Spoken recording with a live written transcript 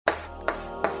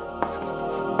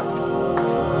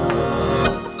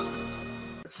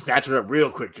snatch her up real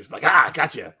quick. Just like,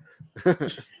 gotcha. I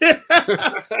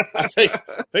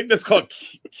think that's called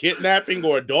kidnapping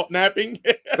or adult napping.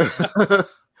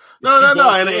 No.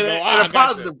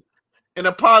 In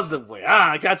a positive way.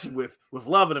 I got you with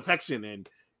love and affection,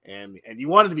 and you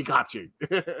wanted to be captured.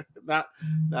 not.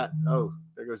 Oh,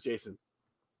 there goes Jason.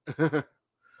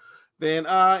 Then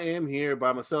I am here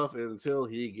by myself until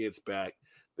he gets back.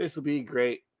 This will be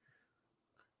great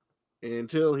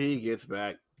until he gets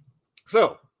back.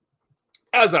 So,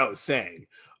 as I was saying,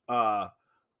 there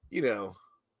he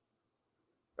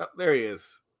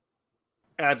is.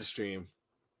 Add to stream.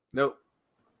 Nope.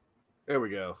 There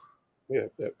we go.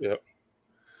 Yep.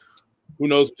 Who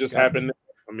knows what just happened?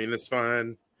 I mean, it's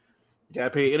fine. You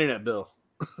gotta pay internet bill.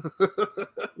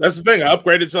 That's the thing. I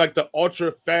upgraded to like the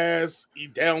ultra fast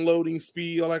downloading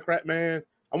speed, all that crap, man.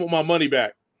 I want my money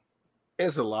back.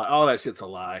 It's a lie. All that shit's a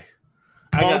lie.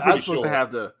 I'm supposed to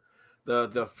have the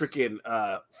freaking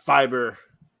fiber,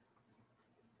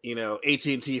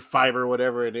 AT&T fiber,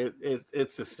 whatever, and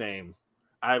it's the same.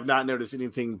 I have not noticed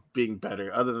anything being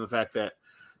better other than the fact that,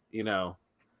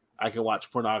 I can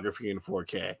watch pornography in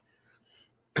 4K.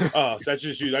 Oh, so I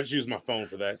just use my phone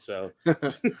for that. So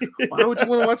why would you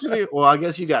want to watch it? Well, I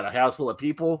guess you got a house full of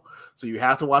people, so you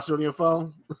have to watch it on your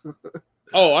phone.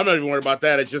 Oh, I'm not even worried about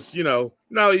that. It's just no,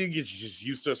 you get just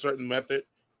used to a certain method.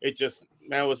 It just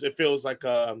it feels like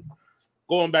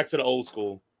going back to the old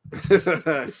school,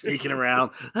 sneaking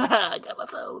around. I got my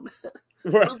phone.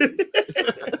 Right.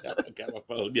 I got my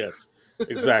phone. Yes,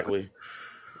 exactly.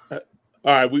 All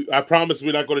right, I promise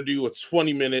we're not going to do a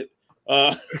 20-minute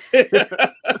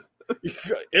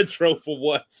intro for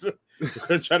once.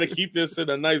 We're trying to keep this in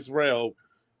a nice realm.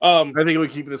 I think we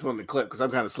keep this one in the clip because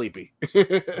I'm kind of sleepy.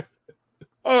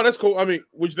 Oh, that's cool. I mean,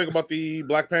 what'd you think about the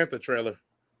Black Panther trailer?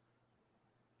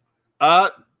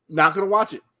 Not gonna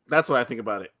watch it. That's what I think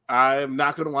about it. I'm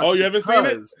not gonna watch it. Oh, you haven't seen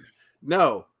it?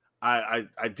 No. I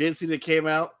did see that it came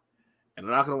out, and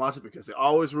I'm not gonna watch it because they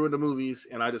always ruin the movies,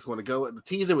 and I just want to go. The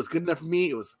teaser was good enough for me.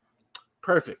 It was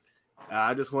perfect.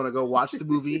 I just want to go watch the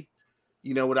movie,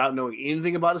 without knowing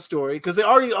anything about the story. Because they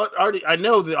already I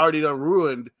know they already done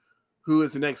ruined who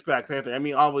is the next Black Panther. I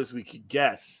mean, obviously we could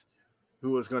guess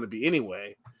who it's going to be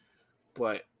anyway,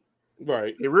 but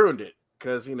right, they ruined it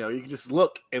because you can just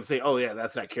look and say, "Oh yeah,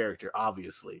 that's that character."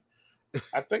 Obviously,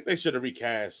 I think they should have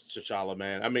recast T'Challa,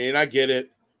 man. I mean, I get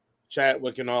it,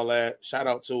 Chadwick and all that. Shout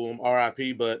out to him,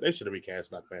 R.I.P. But they should have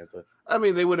recast Black Panther. I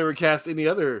mean, they would have recast any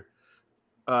other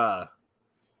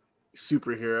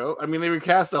superhero. I mean, they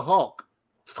recast the Hulk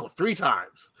 3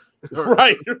 times.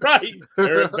 Right.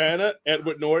 Eric Bana,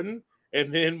 Edward Norton,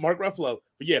 and then Mark Ruffalo.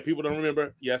 But yeah, people don't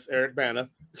remember. Yes, Eric Bana.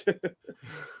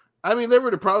 I mean, there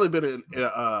would have probably been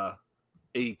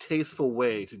a tasteful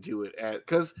way to do it,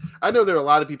 because I know there are a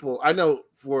lot of people. I know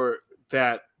for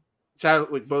that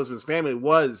Chadwick Boseman's family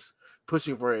was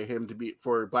pushing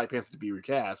for Black Panther to be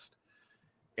recast,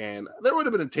 and there would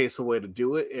have been a tasteful way to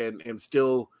do it, and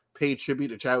still pay tribute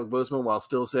to Chadwick Boseman while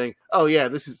still saying, "Oh yeah,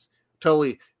 this is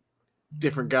totally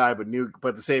different guy, but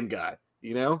the same guy."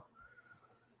 Yeah.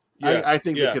 I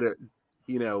think they could have,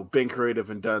 been creative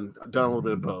and done a little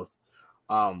bit of both.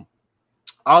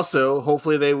 Also,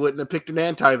 hopefully they wouldn't have picked an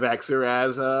anti-vaxxer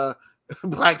as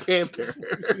Black Panther.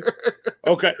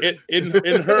 Okay, in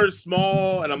her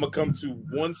small, and I'm gonna come to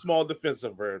one small defense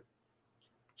of her.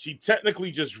 She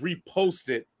technically just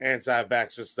reposted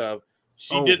anti-vaxxer stuff.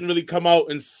 She didn't really come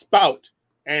out and spout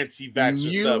anti-vaxxer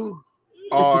stuff. You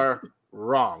are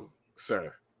wrong,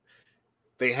 sir.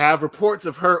 They have reports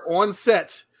of her on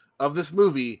set of this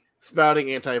movie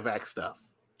spouting anti-vax stuff.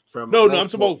 No, I'm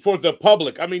talking about for the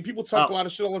public. I mean, people talk a lot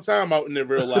of shit all the time out in their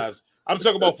real lives. I'm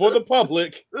talking about for the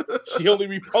public. She only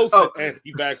reposted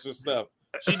anti-vaxxer stuff.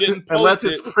 She didn't post unless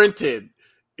it's printed.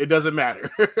 It doesn't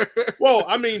matter. Well,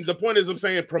 I mean, the point is, I'm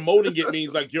saying promoting it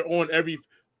means like you're on every,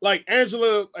 like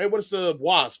Angela. Hey, what's the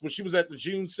Wasp when she was at the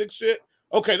June 6th shit?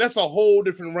 Okay, that's a whole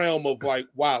different realm of like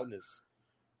wildness.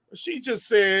 She just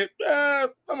said, "I'm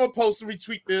gonna post and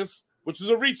retweet this," which was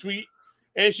a retweet,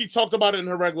 and she talked about it in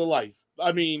her regular life.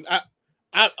 I mean,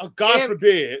 God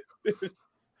forbid,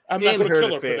 I'm not gonna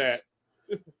kill her for that.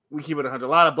 We keep it 100. A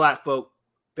lot of black folk,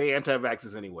 they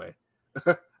anti-vaxxers anyway.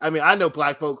 I mean, I know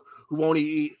black folk who won't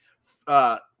eat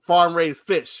farm-raised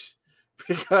fish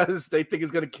because they think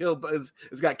it's gonna kill.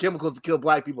 It's got chemicals to kill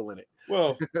black people in it.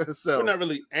 Well, so we're not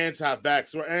really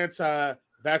anti-vax. We're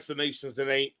anti-vaccinations that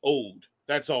ain't old.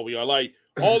 That's all we are. Like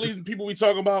all these people we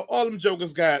talking about, all them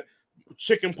jokers got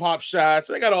chicken pop shots.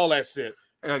 They got all that shit.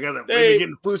 They're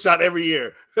getting flu shot every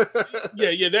year.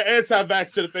 yeah, they're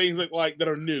anti-vax to the things like that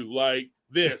are new, like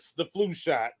this, the flu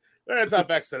shot. They're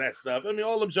anti-vax to that stuff. I mean,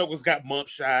 all them jokers got mump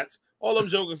shots, All them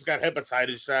jokers got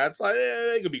hepatitis shots. Like,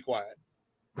 they could be quiet.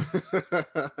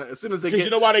 As soon as they Because get you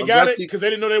know why they got it? rusty, Because they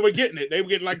didn't know they were getting it. They were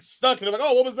getting like stuck, and they're like,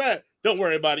 "Oh, what was that? Don't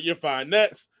worry about it. You're fine."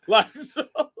 Next, like so.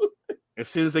 as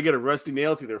soon as they get a rusty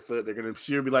nail through their foot, they're gonna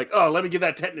sure be like, "Oh, let me get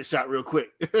that tetanus shot real quick."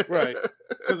 Right.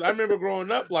 Because I remember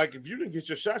growing up, like if you didn't get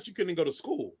your shots, you couldn't go to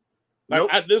school. Like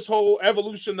Nope. this whole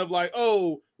evolution of like,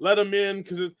 oh, let them in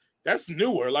because that's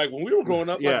newer. Like when we were growing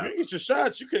up, like if you didn't get your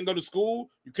shots, you couldn't go to school,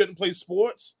 you couldn't play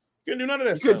sports, you couldn't do none of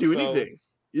that. You stuff. couldn't do anything.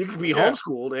 You could be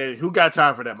homeschooled, and who got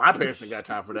time for that? My parents ain't got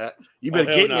time for that. You better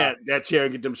get in that chair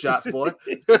and get them shots, boy.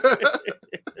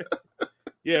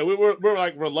 Yeah, we're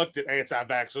like reluctant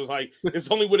anti-vaxxers. Like it's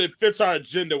only when it fits our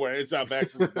agenda we're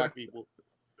anti-vaxxers, Black people.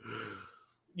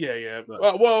 Yeah.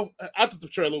 Well, I thought the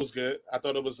trailer was good. I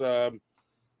thought it was.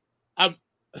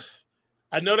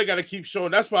 I know they got to keep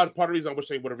showing. That's part of the reason I wish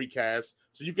they would have recast.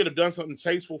 So you could have done something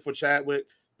tasteful for Chadwick,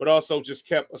 but also just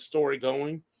kept a story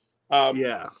going.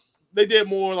 They did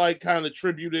more like kind of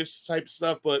tribute-ish type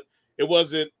stuff, but it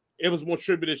wasn't. It was more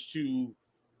tribute-ish to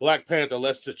Black Panther,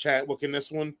 less to Chadwick in this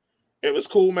one. It was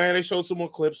cool, man. They showed some more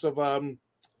clips of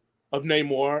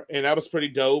Namor, and that was pretty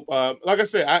dope. Like I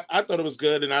said, I thought it was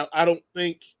good, and I don't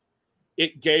think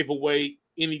it gave away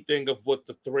anything of what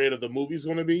the thread of the movie is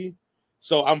going to be.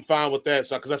 So I'm fine with that.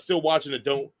 So because I'm still watching it,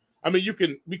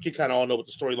 we can kind of all know what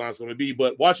the storyline is going to be,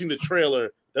 but watching the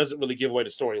trailer doesn't really give away the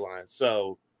storyline.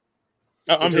 So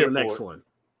I'm here for the next one.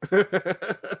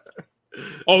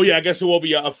 Oh yeah, I guess it will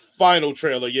be a final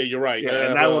trailer. Yeah, you're right. Yeah,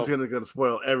 and that one's going to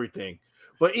spoil everything.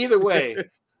 But either way,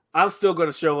 I'm still going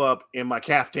to show up in my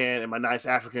caftan and my nice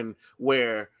African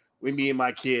wear with me and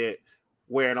my kid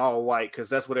wearing all white because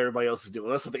that's what everybody else is doing.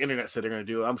 That's what the internet said they're going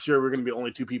to do. I'm sure we're going to be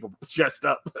only two people dressed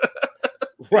up.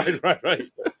 Right. My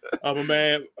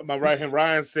right hand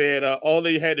Ryan said all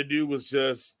they had to do was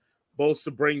just boast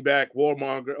to bring back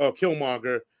Warmonger or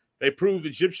Killmonger. They proved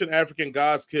Egyptian African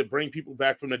gods could bring people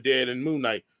back from the dead in Moon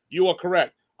Knight. You are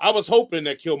correct. I was hoping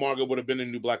that Killmonger would have been a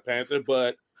new Black Panther,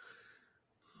 but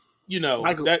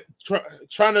that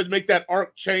trying to make that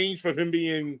arc change from him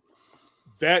being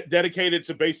that dedicated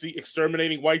to basically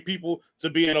exterminating white people to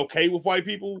being okay with white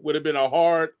people would have been a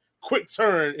hard, quick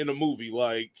turn in a movie.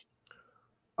 Like,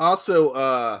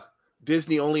 also,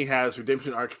 Disney only has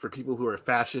redemption arcs for people who are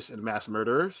fascists and mass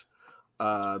murderers.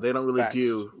 They don't really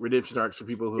do redemption arcs for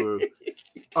people who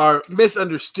are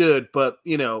misunderstood, but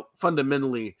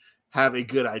fundamentally have a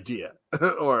good idea.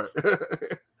 Or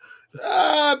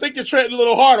I think you're treading a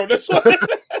little hard on this one.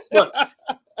 Look,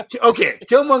 okay,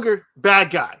 Killmonger,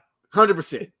 bad guy,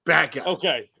 100% bad guy.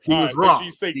 Okay, he was wrong.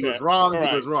 He was wrong.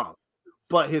 He was wrong.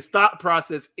 But his thought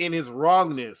process in his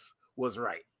wrongness was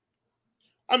right.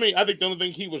 I mean, I think the only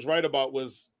thing he was right about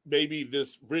was maybe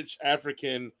this rich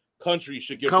African country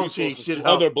should give resources to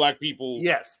other Black people.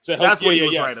 Yes, to help. That's what he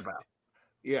was right about.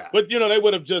 Yeah, but they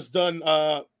would have just done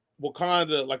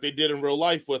Wakanda like they did in real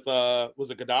life with was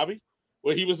it Gaddafi,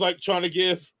 where he was like trying to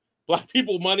give Black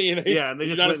people money, and the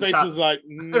United States was like,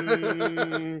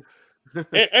 and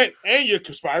you're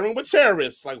conspiring with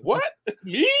terrorists. Like what?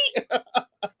 Me?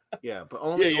 Yeah, but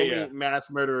only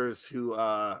mass murderers who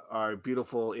are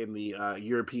beautiful in the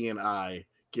European eye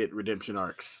get redemption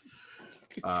arcs.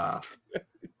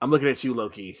 I'm looking at you,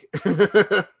 Loki.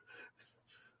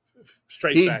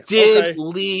 Straight facts. He did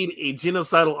lead a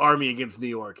genocidal army against New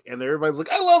York, and everybody's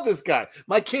like, "I love this guy."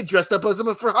 My kid dressed up as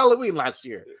him for Halloween last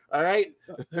year. All right,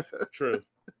 true.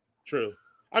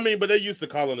 I mean, but they're used to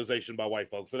colonization by white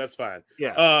folks, so that's fine.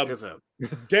 Yeah.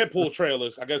 Deadpool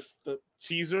trailers. I guess the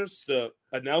teasers, the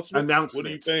announcements. What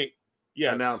do you think?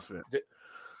 Yeah, announcement.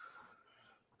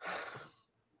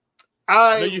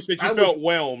 I know you said you felt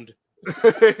whelmed.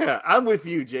 Yeah, I'm with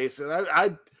you, Jason.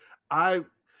 I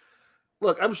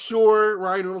look. I'm sure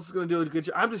Ryan Reynolds is going to do a good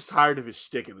job. I'm just tired of his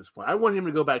shtick at this point. I want him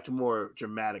to go back to more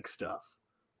dramatic stuff.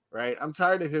 Right? I'm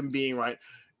tired of him being right.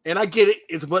 And I get it.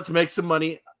 It's what to make some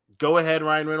money. Go ahead,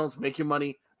 Ryan Reynolds. Make your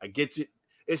money. I get you.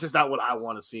 It's just not what I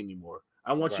want to see anymore.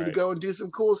 I want you to go and do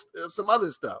some cool, some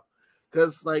other stuff.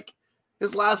 Because like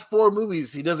his last 4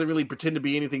 movies, he doesn't really pretend to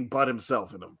be anything but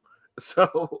himself in them.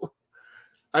 So.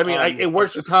 I mean, it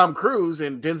works with Tom Cruise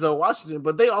and Denzel Washington,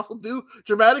 but they also do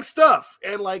dramatic stuff.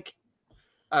 And like,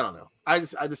 I don't know.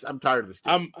 I'm tired of this.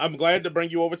 I'm glad to bring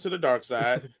you over to the dark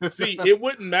side. See, it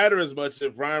wouldn't matter as much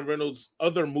if Ryan Reynolds'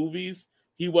 other movies,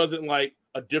 he wasn't like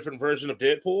a different version of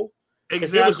Deadpool.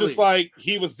 Exactly. If it was just like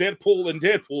he was Deadpool, and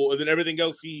then everything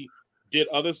else he did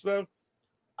other stuff.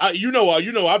 I've been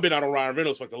out on Ryan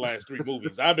Reynolds for like the last 3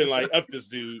 movies. I've been like, up this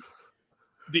dude.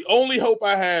 The only hope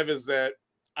I have is that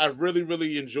I really,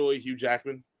 really enjoy Hugh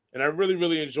Jackman, and I really,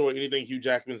 really enjoy anything Hugh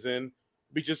Jackman's in,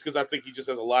 just because I think he just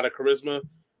has a lot of charisma.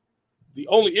 The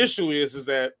only issue is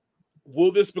that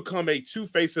will this become a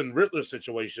Two-Face and Riddler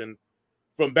situation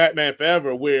from Batman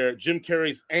Forever, where Jim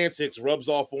Carrey's antics rubs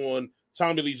off on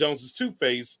Tommy Lee Jones's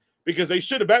Two-Face? Because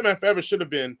Batman Forever should have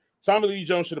been Tommy Lee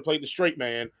Jones should have played the straight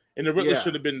man, and the Riddler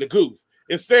should have been the goof.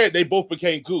 Instead, they both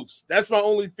became goofs. That's my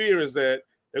only fear, is that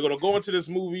they're going to go into this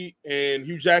movie and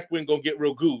Hugh Jackman going to get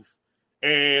real goof.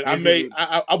 And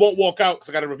I won't walk out because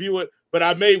I got to review it, but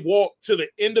I may walk to the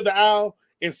end of the aisle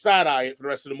and side-eye it for the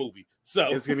rest of the movie.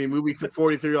 So it's going to be movie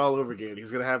 43 all over again.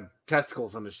 He's going to have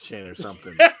testicles on his chin or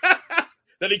something.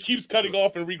 That he keeps cutting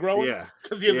off and regrowing? Yeah.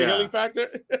 Because he has a healing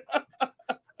factor?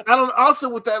 Also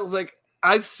with that, was like,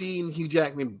 I've seen Hugh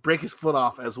Jackman break his foot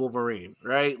off as Wolverine,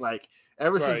 right? Like,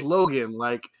 ever since Logan,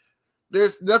 like,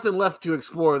 there's nothing left to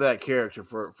explore that character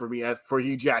for me, for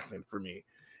Hugh Jackman, for me.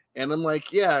 And I'm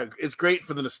like, yeah, it's great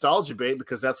for the nostalgia bait,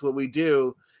 because that's what we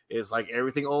do, is like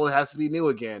everything old has to be new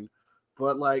again.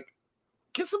 But like,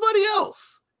 get somebody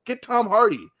else. Get Tom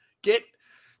Hardy. Get,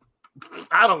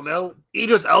 I don't know,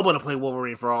 Idris Elba to play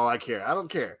Wolverine for all I care. I don't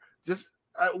care. Just,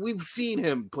 we've seen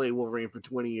him play Wolverine for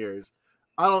 20 years.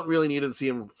 I don't really need to see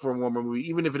him for one more movie,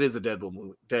 even if it is a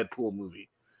Deadpool movie.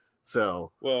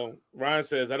 So, well, Ryan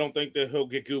says, I don't think that he'll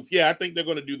get goofy. Yeah, I think they're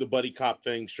going to do the buddy cop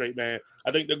thing straight, man.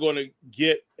 I think they're going to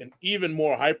get an even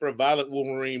more hyper violent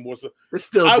Wolverine. More so. It's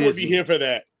still I Disney. Would be here for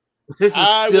that. This is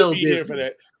I still would be Disney. here for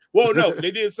that. Well, no,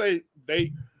 they did say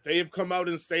they have come out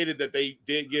and stated that they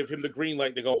did give him the green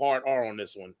light to go hard R on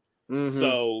this one. Mm-hmm.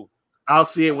 So I'll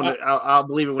see it when I'll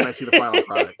believe it when I see the final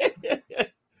product.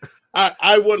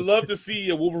 I would love to see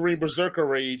a Wolverine Berserker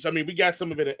Rage. I mean, we got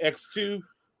some of it in X2,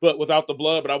 but without the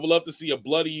blood. But I would love to see a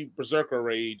bloody Berserker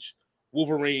Rage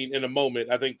Wolverine in a moment.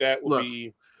 I think that would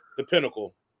be the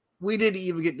pinnacle. We didn't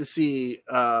even get to see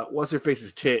what's her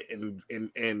face's tit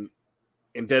in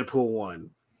Deadpool 1.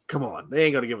 Come on, they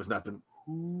ain't gonna give us nothing.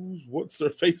 What's her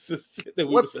face's tit that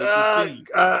we what's to see?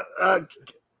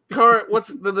 What's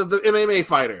the MMA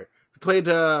fighter played?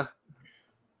 Kara.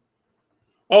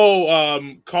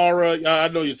 I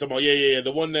know you're talking about. Yeah.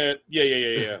 The one that.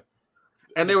 Yeah.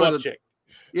 And there was a chick.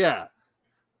 Yeah.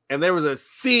 And there was a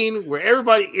scene where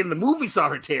everybody in the movie saw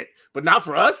her tit, but not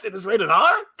for us. It is rated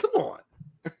R. Come on.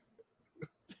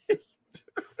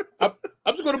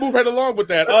 I'm just going to move right along with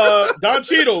that. Don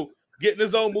Cheadle getting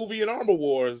his own movie in Armor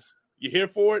Wars. You here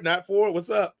for it? Not for it? What's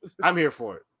up? I'm here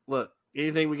for it. Look,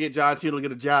 anything we get John Cheadle to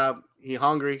get a job. He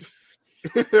hungry.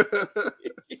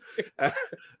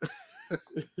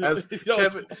 As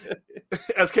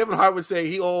Kevin Hart would say,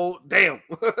 he old. Damn.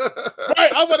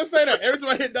 Right, I'm going to say that. Every time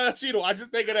I hit Don Cheadle, I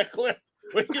just think of that clip.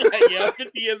 When he's like, yeah, I'm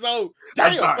 50 years old. Damn,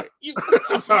 I'm sorry.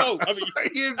 I'm sorry.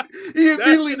 He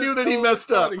immediately knew that he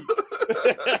messed up.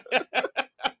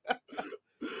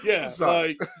 Yeah,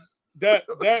 like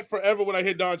that forever when I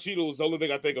hit Don Cheadle is the only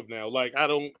thing I think of now. Like, I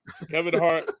don't, Kevin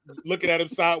Hart looking at him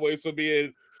sideways for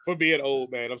being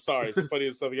old, man. I'm sorry. It's the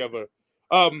funniest stuff ever.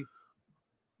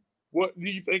 What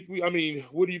do you think what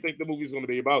do you think the movie's going to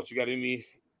be about? You got any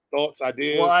thoughts,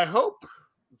 ideas? Well, I hope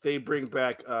they bring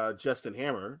back Justin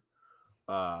Hammer.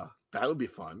 That would be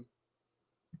fun.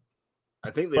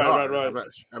 I think they are. Right.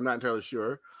 I'm not entirely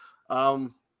sure.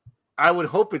 I would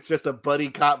hope it's just a buddy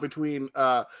cop between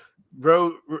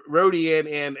Rhodey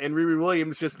and Riri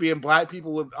Williams, just being black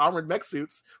people with armored mech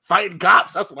suits fighting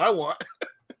cops. That's what I want.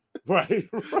 Right.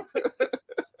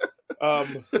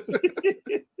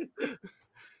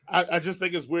 I just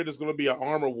think it's weird. There's going to be an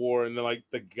armor war, and like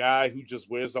the guy who just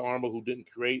wears the armor, who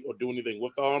didn't create or do anything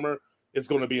with the armor, is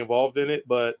going to be involved in it.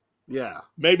 But yeah,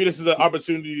 maybe this is the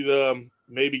opportunity to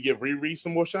maybe give Riri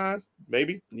some more shine.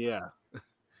 Maybe. Yeah.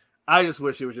 I just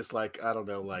wish it was just like, I don't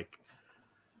know, like,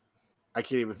 I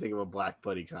can't even think of a black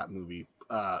buddy cop movie.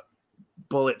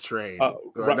 Bullet Train.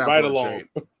 Right along.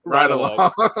 Right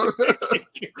along.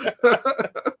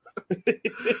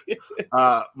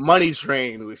 Money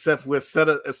Train, except instead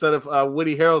of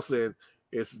Woody Harrelson,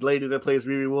 it's the lady that plays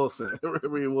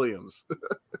Riri Williams.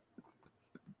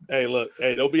 Hey, look,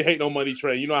 don't be hating on Money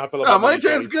Train. You know how I feel about Money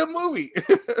Train's a good movie.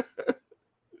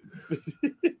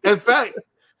 In fact,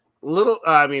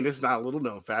 this is not a little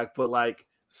known fact, but like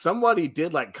somebody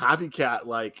did like copycat,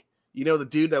 like, you know, the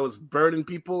dude that was burning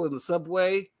people in the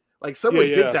subway, like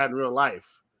somebody did that in real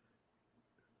life.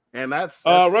 And that's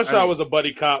Rush Hour was a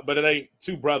buddy cop, but it ain't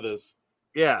two brothers.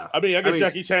 Yeah. I guess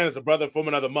Jackie Chan is a brother from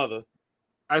another mother.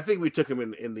 I think we took him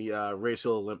in the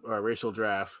racial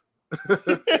draft.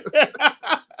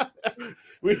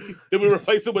 Did we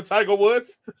replace him with Tiger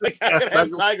Woods? Like, I can have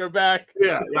Tiger back.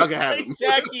 Yeah, y'all can have him.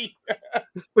 Jackie.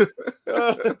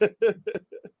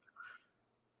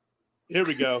 Here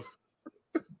we go.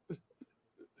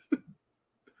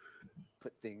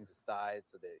 things aside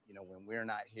so that, you know, when we're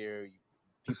not here,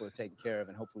 people are taken care of,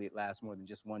 and hopefully it lasts more than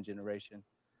just one generation.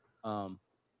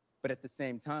 But at the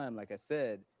same time, like I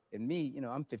said, in me, you know,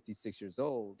 I'm 56 years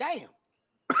old. Damn.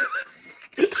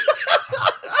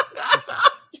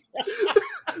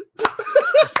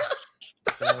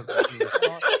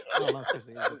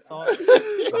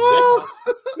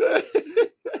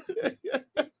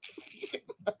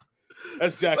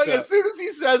 That's jacked like up. as soon as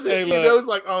he says it, he knows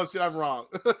like, oh shit, I'm wrong.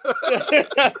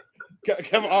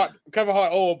 Kevin Hart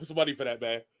owe somebody for that,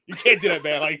 man. You can't do that,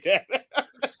 man, like that.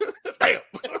 Damn.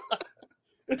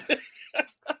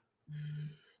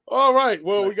 All right.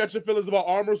 Well, we got your feelings about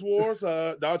Armor's Wars.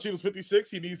 Don Cheadle's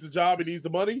 56. He needs the job. He needs the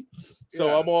money.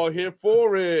 So I'm all here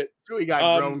for it. Sure, he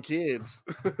got grown kids.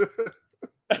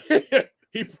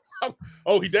 He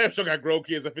damn sure got grown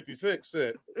kids at 56.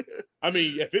 Shit. I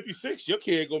mean, at 56, your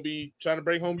kid gonna be trying to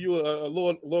bring home you a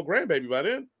little grandbaby by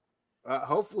then.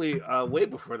 Hopefully, way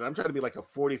before that. I'm trying to be like a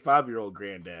 45-year-old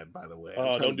granddad, by the way.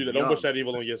 Oh, don't do that. Don't wish that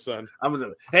evil on your son. I'm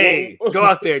gonna, go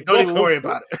out there. Don't even worry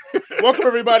about it. Welcome,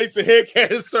 everybody, to Head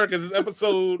Cannon Circus. It's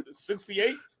episode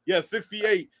 68. Yeah,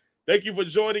 68. Thank you for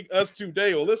joining us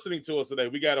today or listening to us today.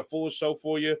 We got a full show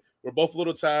for you. We're both a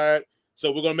little tired,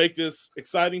 so we're going to make this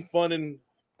exciting, fun, and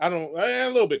a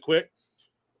little bit quick.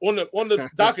 On the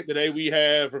docket today, we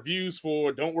have reviews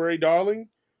for Don't Worry, Darling.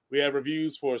 We have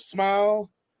reviews for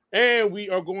Smile. And we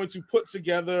are going to put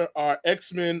together our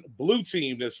X-Men Blue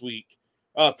Team this week,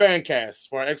 fan cast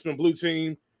for our X-Men Blue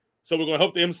Team. So we're going to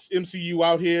help the MCU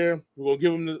out here. We're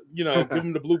going to give them give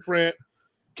them the blueprint.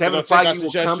 Kevin Feige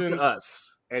will come to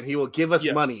us, and he will give us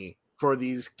money for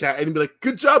these and be like,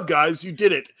 "Good job, guys! You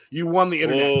did it. You won the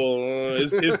internet."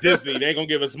 It's Disney. They ain't gonna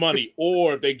give us money,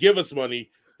 or if they give us money,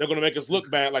 they're gonna make us look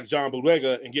bad like John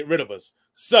Boyega and get rid of us.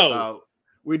 So.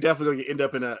 We definitely end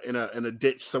up in a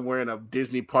ditch somewhere in a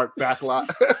Disney park backlot.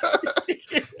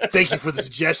 Thank you for the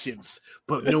suggestions,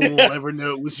 but no one will ever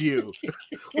know it was you.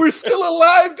 We're still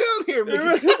alive down here,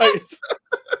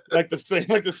 like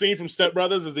the scene from Step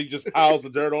Brothers as he just piles the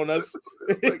dirt on us.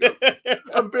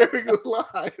 I'm buried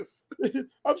alive.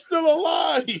 I'm still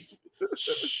alive.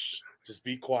 Shh, just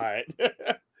be quiet.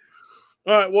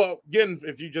 All right. Well, again,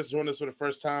 if you just joined us for the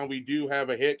first time, we do have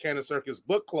a Head Cannon Circus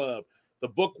book club. The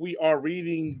book we are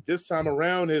reading this time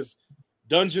around is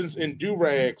Dungeons and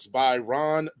Do-Rags by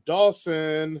Ron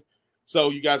Dawson.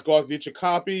 So you guys go out and get your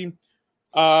copy.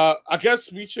 I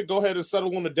guess we should go ahead and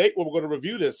settle on the date where we're going to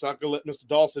review this. So I can let Mr.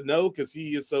 Dawson know because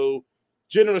he is so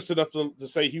generous enough to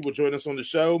say he will join us on the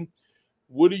show.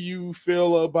 What do you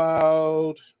feel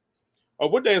about...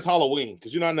 what day is Halloween?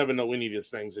 Because I never know any of these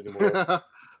things anymore.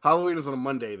 Halloween is on a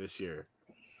Monday this year.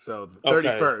 So the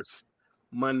 31st,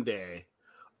 Monday.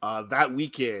 That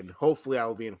weekend, hopefully I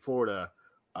will be in Florida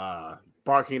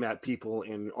barking at people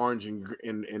in orange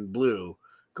and blue,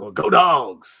 going, "Go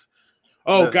Dogs!"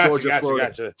 Oh,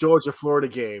 gotcha. Georgia-Florida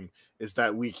game is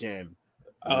that weekend.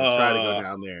 Try to go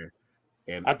down there.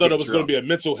 And I thought it was going to be a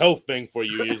mental health thing for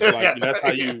you. It's like, that's how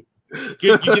you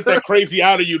get that crazy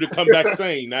out of you to come back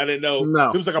sane. I didn't know.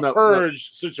 It was like a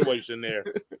purge situation there.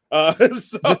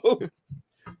 So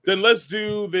then let's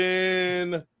do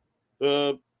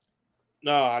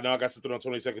No, I got something on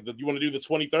 22nd. You want to do the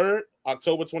 23rd,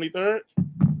 October 23rd?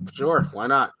 Sure, why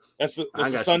not? That's a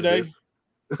Sunday.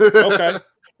 Okay.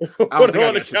 Put it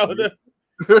on the calendar.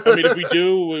 I mean, if we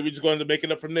do, we're just going to make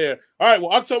it up from there. All right,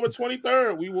 well, October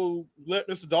 23rd, we will let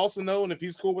Mr. Dawson know, and if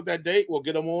he's cool with that date, we'll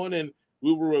get him on, and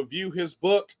we will review his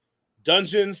book,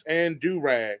 Dungeons and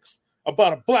Do-Rags,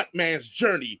 about a black man's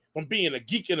journey from being a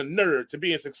geek and a nerd to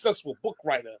being a successful book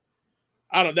writer.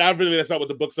 That's not what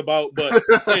the book's about, but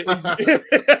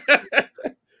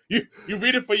you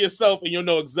read it for yourself and you'll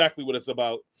know exactly what it's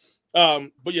about.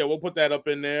 But yeah, we'll put that up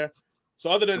in there. So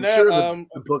other than the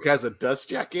book has a dust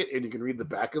jacket and you can read the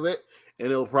back of it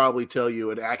and it'll probably tell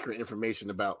you an accurate information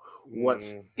about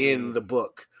what's in the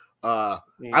book. I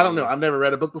don't know. I've never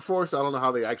read a book before, so I don't know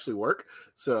how they actually work.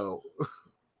 So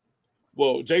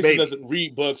well, Jason doesn't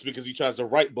read books because he tries to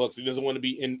write books. He doesn't want to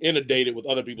be inundated with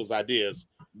other people's ideas.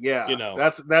 Yeah,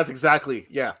 that's exactly.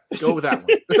 Yeah, go with that one.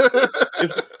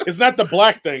 it's not the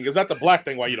black thing. It's not the black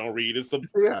thing why you don't read. It's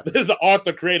the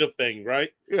author creative thing, right?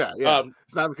 Yeah.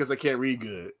 It's not because I can't read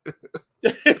good.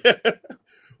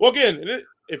 Well, again,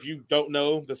 if you don't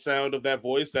know the sound of that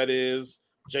voice, that is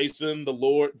Jason, the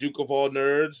Lord Duke of all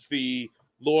nerds, the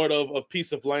Lord of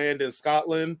Piece of Land in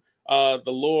Scotland, the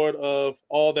Lord of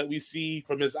all that we see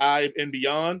from his eye and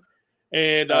beyond.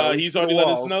 And he's already let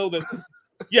us know that.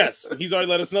 Yes, he's already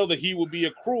let us know that he will be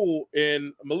a cruel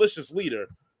and malicious leader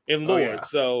in Lord.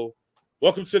 So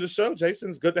welcome to the show, Jason.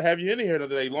 It's good to have you in here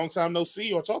today. Long time no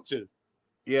see or talk to.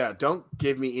 Yeah, don't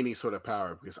give me any sort of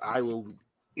power because I will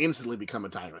instantly become a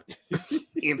tyrant.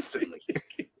 Instantly.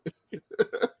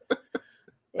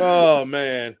 Oh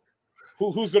man,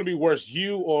 who's gonna be worse,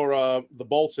 you or the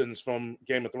Boltons from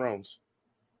Game of Thrones?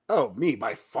 Oh, me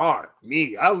by far.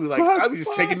 Me. I would be like, I was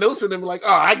just taking notes of them, like,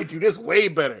 oh, I could do this way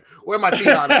better. Where my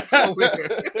Theon at? Over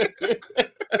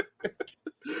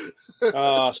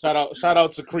here. Shout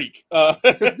out to Creek.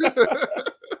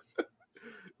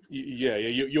 Yeah,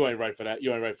 you ain't right for that.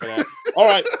 You ain't right for that. All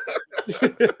right.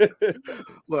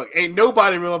 Look, ain't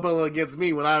nobody rebelling against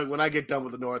me when I get done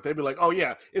with the North. They'd be like, oh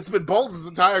yeah, it's been Boltons this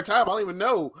entire time. I don't even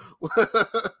know.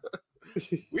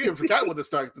 We even forgot what the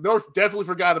Starks. The North definitely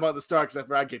forgot about the Starks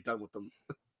after I get done with them.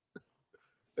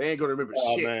 They ain't gonna remember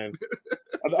shit. Man.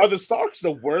 Are the Starks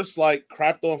the worst like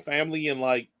crapped on family in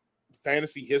like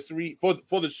fantasy history for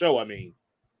the show? I mean,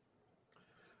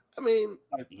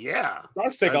 yeah.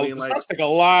 Starks take a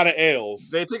lot of L's.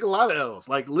 They take a lot of L's.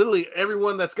 Like literally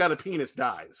everyone that's got a penis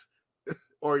dies,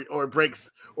 or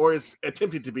breaks, or is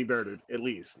attempted to be murdered at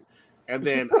least. And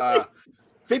then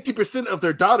 50% of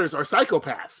their daughters are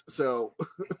psychopaths. So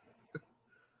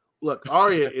look,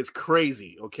 Arya is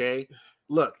crazy. Okay,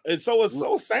 look, and so is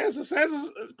Sansa.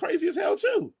 Sansa's crazy as hell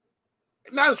too.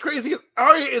 Not as crazy as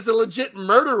Arya is a legit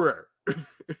murderer.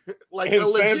 Like and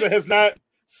Sansa has not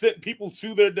sent people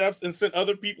to their deaths and sent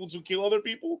other people to kill other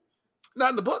people?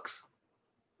 Not in the books.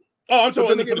 Oh, I'm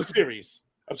talking about the series.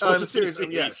 In the series,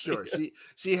 yeah, sure.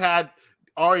 She had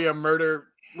Arya murder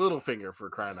Littlefinger for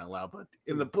crying out loud, but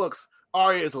in the books,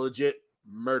 Arya is a legit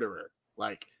murderer.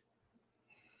 Like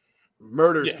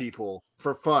murders people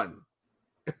for fun.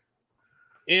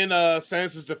 In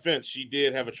Sansa's defense, she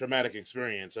did have a traumatic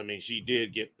experience. I mean, she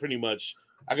did get pretty much,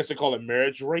 I guess they call it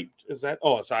marriage raped. Is that?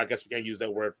 Oh, sorry. I guess we can't use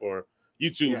that word for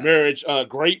YouTube. Yeah. Marriage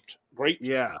raped.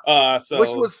 Yeah. Which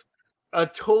was a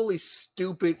totally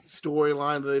stupid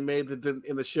storyline that they made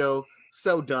in the show.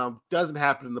 So dumb. Doesn't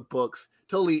happen in the books.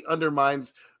 Totally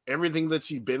undermines everything that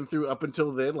she's been through up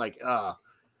until then. Like,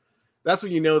 that's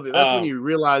when you know that's when you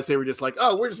realize they were just like,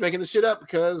 oh, we're just making this shit up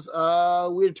because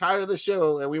we're tired of the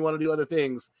show and we want to do other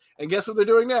things. And guess what they're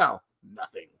doing now?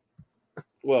 Nothing.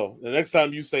 Well, the next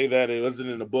time you say that it wasn't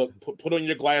in the book, put on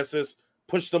your glasses,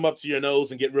 push them up to your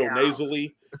nose, and get real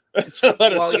nasally. So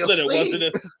let us know that it wasn't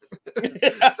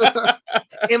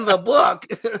in the book.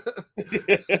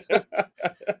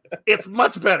 It's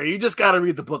much better. You just got to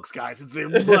read the books, guys. They're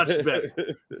much better.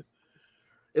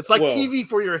 It's like TV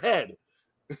for your head.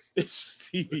 It's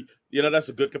TV. You know, that's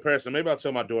a good comparison. Maybe I'll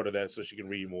tell my daughter that so she can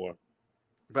read more.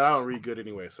 But I don't read good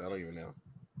anyway, so I don't even know.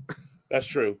 That's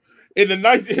true. In the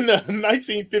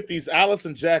 1950s, Alice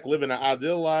and Jack live in an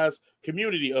idealized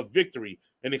community of Victory,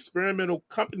 an experimental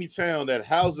company town that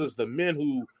houses the men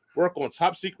who work on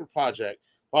top secret project.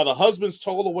 While the husbands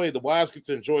toil away, the wives get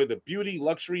to enjoy the beauty,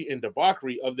 luxury, and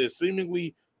debauchery of this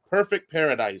seemingly perfect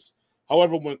paradise.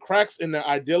 However, when cracks in their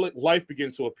idyllic life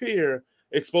begin to appear,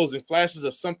 exposing flashes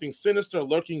of something sinister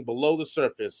lurking below the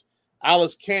surface,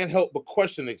 Alice can't help but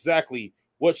question exactly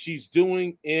what she's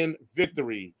doing in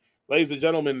Victory. Ladies and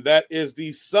gentlemen, that is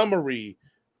the summary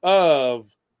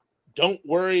of Don't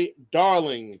Worry,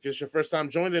 Darling. If it's your first time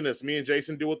joining us, me and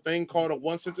Jason do a thing called a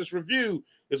one-sentence review.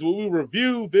 It's where we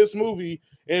review this movie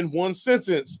in one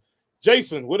sentence.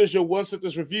 Jason, what is your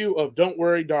one-sentence review of Don't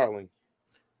Worry, Darling?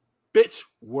 Bitch,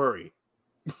 worry.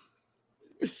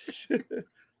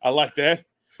 I like that.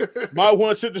 My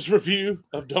one-sentence review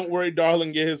of Don't Worry,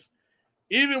 Darling is,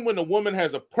 even when a woman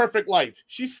has a perfect life,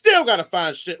 she still got to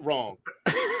find shit wrong.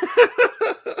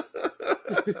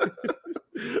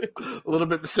 A little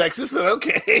bit sexist, but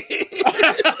okay.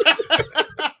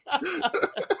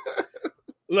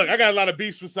 Look, I got a lot of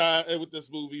beefs with this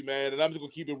movie, man, and I'm just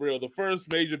gonna keep it real. The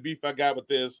first major beef I got with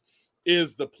this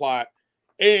is the plot.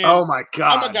 And oh my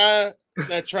god, I'm a guy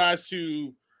that tries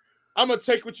to. I'm gonna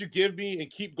take what you give me and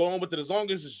keep going with it as long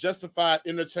as it's justified,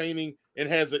 entertaining, and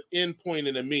has an end point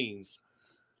and a means.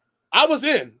 I was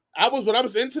when I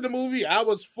was into the movie, I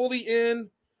was fully in.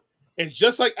 And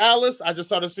just like Alice, I just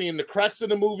started seeing the cracks in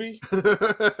the movie.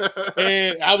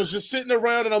 And I was just sitting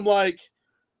around and I'm like,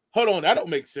 hold on, that don't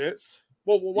make sense.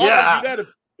 Well, why would I do that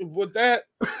with that?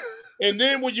 And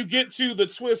then when you get to the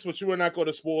twist, which you are not going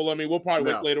to spoil, I mean, we'll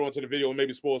probably wait later on to the video and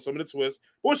maybe spoil some of the twists.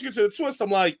 But once you get to the twist, I'm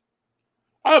like,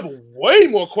 I have way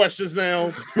more questions now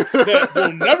that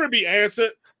will never be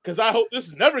answered because I hope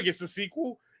this never gets a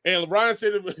sequel. And Ryan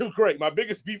said it was great. My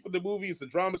biggest beef with the movie is the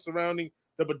drama surrounding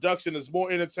the production is more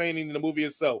entertaining than the movie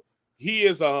itself. He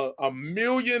is a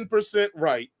million%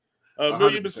 right. A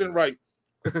 1,000,000% right.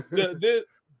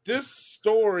 This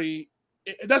story,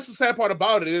 that's the sad part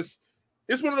about it, is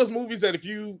it's one of those movies that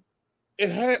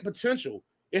it had potential.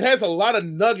 it has a lot of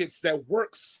nuggets that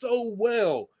work so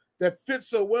well, that fit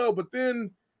so well. But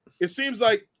then it seems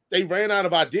like they ran out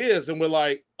of ideas and we're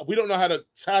like, we don't know how to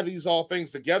tie these all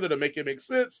things together to make it make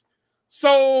sense.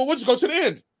 So we'll just go to the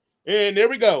end. And there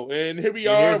we go. And here we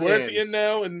are. We're at the end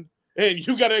now. And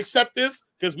you got to accept this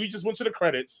because we just went to the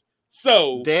credits.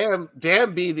 So damn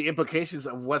be the implications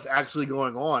of what's actually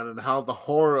going on and how the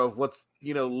horror of what's,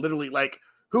 literally like,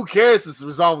 who cares to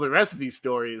resolve the rest of these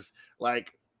stories?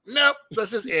 Like, nope,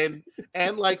 let's just end.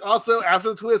 And like, also after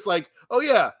the twist, like, oh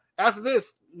yeah, after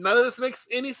this, none of this makes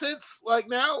any sense. Like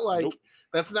now, like nope.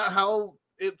 That's not how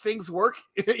things work,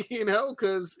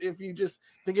 because if you just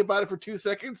think about it for 2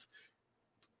 seconds,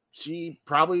 she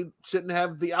probably shouldn't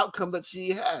have the outcome that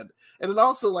she had. And then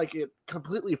also like it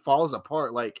completely falls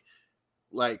apart. Like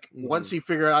once you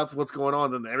figure out what's going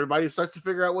on, then everybody starts to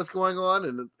figure out what's going on,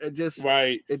 and it just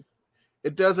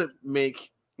it doesn't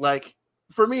make, like,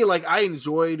 for me, like I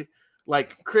enjoyed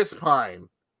like Chris Pine.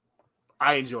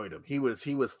 I enjoyed him. He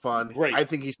was fun. Great. I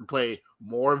think he should play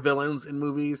more villains in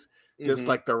movies, just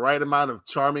like the right amount of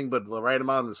charming, but the right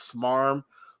amount of smarm.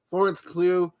 Florence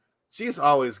Pugh, she's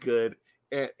always good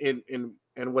in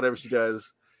whatever she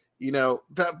does.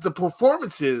 The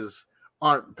performances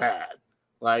aren't bad.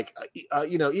 Like,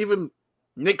 even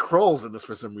Nick Kroll's in this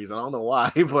for some reason. I don't know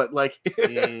why, but like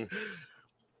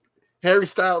Harry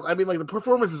Styles. I mean, like the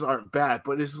performances aren't bad,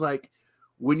 but it's like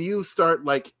when you start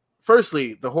like,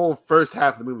 firstly, the whole first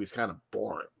half of the movie is kind of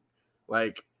boring.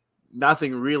 Like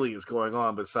nothing really is going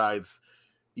on besides,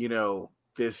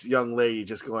 this young lady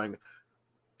just going,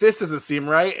 this doesn't seem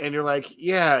right. And you're like,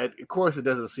 yeah, of course it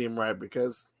doesn't seem right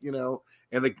because,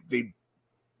 and they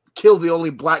killed the only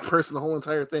black person the whole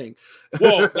entire thing.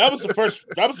 Well, that was the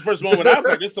first moment I was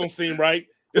like, this don't seem right.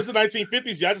 It's the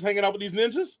 1950s. Y'all just hanging out with these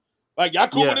ninjas? Like, y'all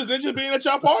cool with this ninja being at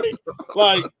y'all party?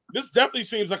 Like, this definitely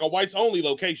seems like a whites only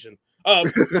location.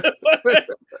 But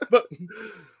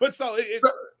so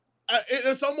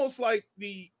it's almost like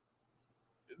the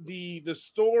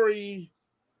story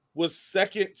was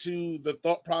second to the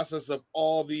thought process of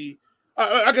all the.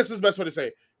 I guess this is the best way to say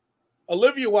it.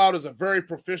 Olivia Wilde is a very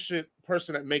proficient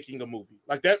person at making a movie.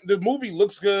 Like that, the movie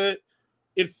looks good,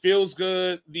 it feels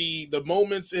good, the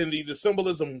moments and the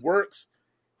symbolism works.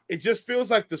 It just feels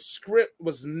like the script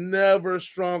was never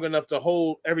strong enough to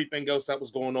hold everything else that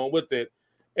was going on with it.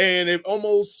 And it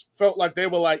almost felt like they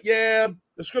were like, yeah,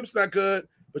 the script's not good,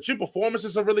 but your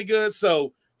performances are really good.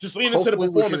 So just lean into the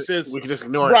performances. We can just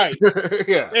ignore it. Right.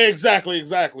 Yeah. Exactly.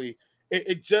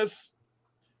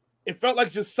 It felt like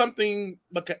just something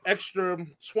like an extra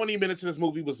 20 minutes in this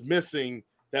movie was missing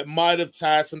that might have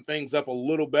tied some things up a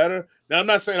little better. Now, I'm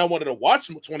not saying I wanted to watch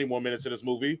 20 more minutes of this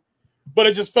movie, but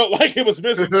it just felt like it was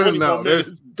missing 20 more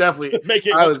minutes. Definitely.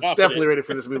 I was definitely ready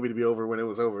for this movie to be over when it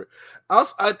was over.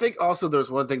 I think also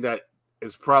there's one thing that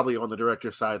is probably on the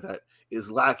director's side that is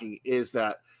lacking is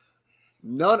that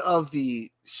none of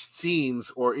the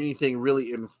scenes or anything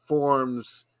really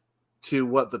informs to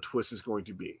what the twist is going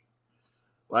to be.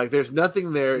 Like, there's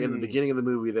nothing there in the beginning of the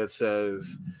movie that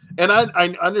says, and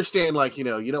I understand, like, you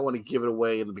don't want to give it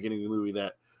away in the beginning of the movie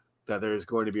that there's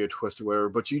going to be a twist or whatever,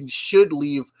 but you should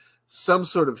leave some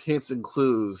sort of hints and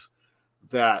clues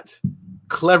that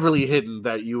cleverly hidden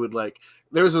that you would like.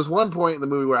 There was this one point in the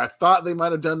movie where I thought they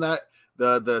might have done that.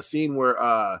 The scene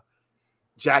where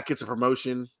Jack gets a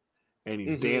promotion and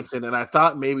he's dancing, and I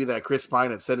thought maybe that Chris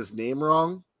Pine had said his name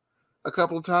wrong a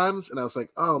couple of times, and I was like,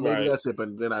 oh, maybe that's it.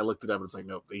 But then I looked it up and it's like,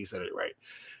 nope, he said it right.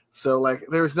 So like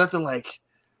there was nothing like,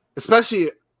 especially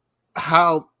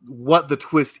what the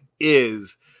twist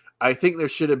is. I think there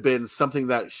should have been something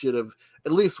that should have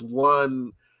at least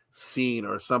one scene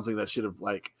or something that should have,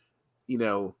 like,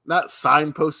 not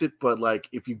signposted, but like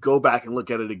if you go back and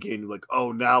look at it again, you're like,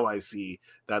 oh, now I see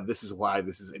that this is why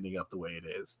this is ending up the way it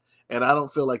is. And I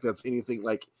don't feel like that's anything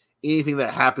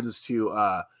that happens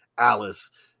to Alice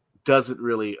doesn't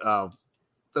really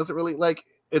like,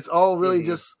 it's all really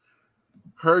just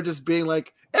her just being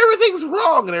like, everything's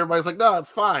wrong, and everybody's like, no,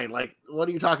 it's fine. Like, what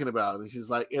are you talking about? And she's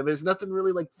like, and there's nothing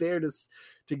really like there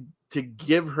to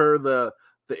give her the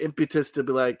impetus to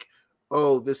be like,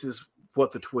 oh, this is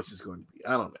what the twist is going to be.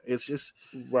 I don't know. It's just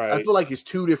I feel like it's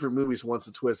two different movies once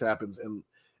the twist happens,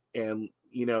 and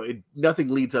nothing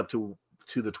leads up to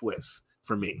the twist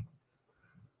for me.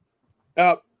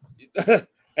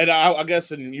 And I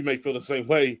guess, and you may feel the same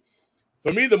way.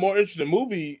 For me, the more interesting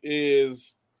movie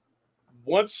is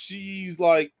once she's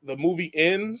like, the movie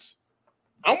ends,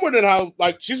 I'm wondering how,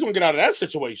 like, she's gonna get out of that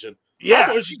situation.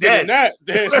 Yeah, she's dead. That,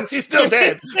 then she's still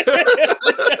dead. Then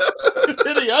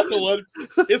the other one,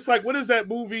 it's like, what is that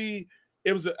movie?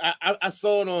 It was I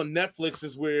saw it on Netflix.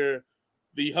 Is where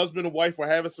the husband and wife were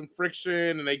having some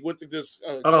friction, and they went to this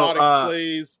exotic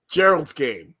place. Gerald's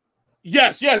Game.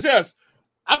 Yes.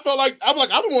 I felt like I'm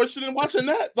more interested in watching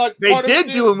that. Like they did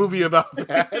do a movie about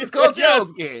that. It's called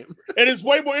Gerald's Game, and it's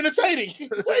way more entertaining.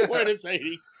 Way more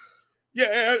entertaining.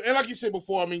 Yeah, and like you said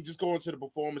before, I mean, just going to the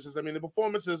performances. I mean, the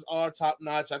performances are top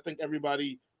notch. I think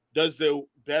everybody does their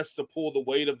best to pull the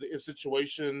weight of the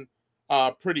situation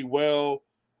pretty well.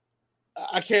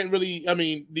 I can't really. I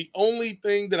mean, the only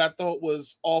thing that I thought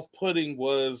was off-putting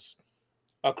was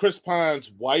Chris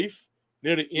Pine's wife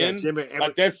near the end,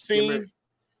 like that scene.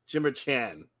 Jimmer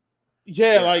Chan.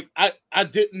 Yeah, like I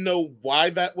didn't know why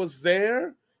that was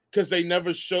there because they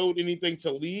never showed anything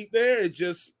to lead there. It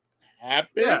just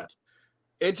happened. Yeah.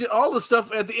 All the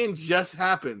stuff at the end just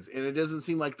happens, and it doesn't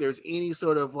seem like there's any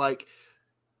sort of like,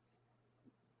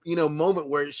 moment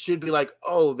where it should be like,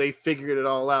 oh, they figured it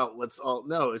all out.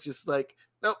 No, it's just like,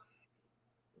 nope.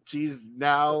 She's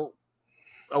now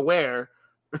aware.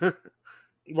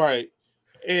 Right.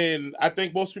 And I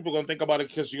think most people are going to think about it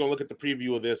because you're going to look at the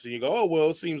preview of this and you go, oh,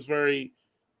 well, it seems very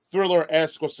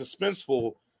thriller-esque or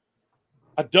suspenseful.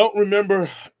 I don't remember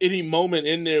any moment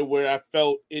in there where I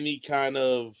felt any kind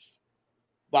of,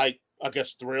 like, I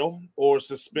guess, thrill or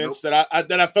suspense that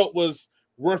I felt was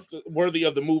worthy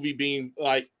of the movie being,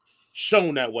 like,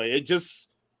 shown that way. It just,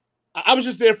 I was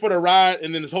just there for the ride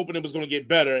and then was hoping it was going to get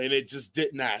better, and it just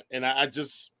did not. And I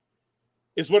just...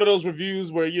 It's one of those reviews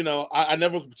where, I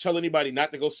never tell anybody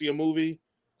not to go see a movie.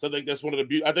 So I think that's one of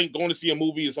the I think going to see a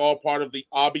movie is all part of the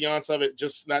ambiance of it,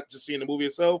 not just seeing the movie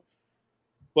itself.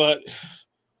 But,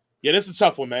 yeah, this is a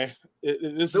tough one, man.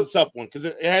 This is a tough one because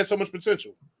it has so much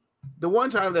potential. The one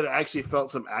time that I actually felt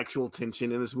some actual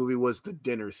tension in this movie was the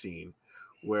dinner scene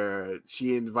where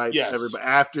she invites everybody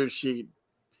after she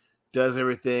does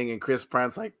everything, and Chris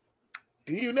Pine's like,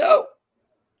 do you know?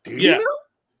 Do you know?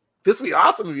 This would be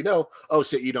awesome if you know. Oh,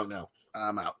 shit, you don't know.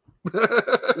 I'm out.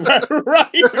 right.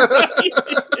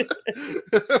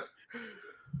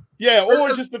 Yeah, or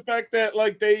just the fact that,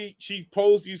 like, she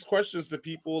posed these questions to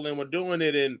people and were doing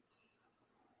it, and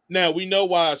now we know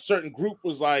why a certain group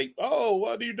was like, oh,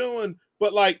 what are you doing?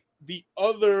 But, like, the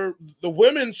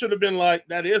women should have been like,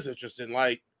 that is interesting.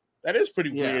 Like, that is pretty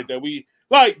weird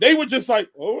that they were just like,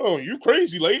 oh, you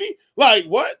crazy lady. Like,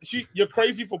 what? You're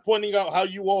crazy for pointing out how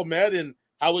you all met and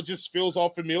how it just feels all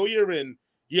familiar, and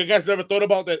you guys never thought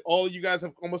about that all you guys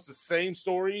have almost the same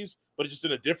stories, but it's just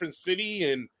in a different city,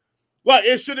 and like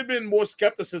it should have been more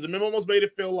skepticism. It almost made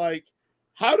it feel like,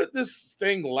 how did this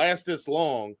thing last this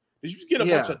long? Did you just get a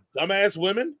bunch of dumbass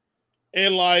women?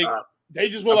 And like they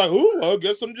just were like, "Ooh, well, I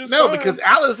guess I'm just..." No, because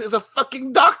Alice is a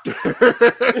fucking doctor.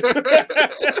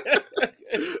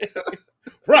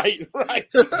 Right.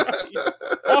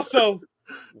 Also,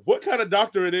 what kind of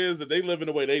doctor it is that they live in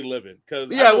the way they live in? Because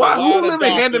who live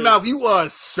in hand to mouth? You are a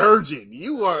surgeon.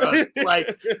 You are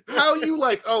like, how you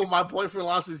like? Oh, my boyfriend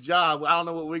lost his job. I don't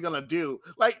know what we're gonna do.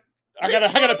 Like, I gotta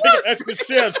pick up extra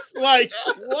shifts. Like,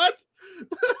 what?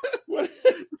 What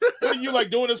are you like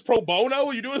doing this pro bono?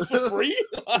 Are you doing this for free?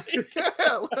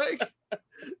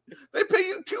 They pay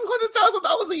you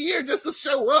 $200,000 a year just to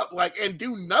show up, like, and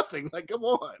do nothing. Like, come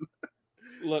on.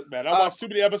 Look, man, I watched too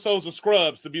many episodes of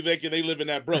Scrubs to be thinking they live in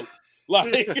that broke.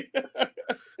 Like,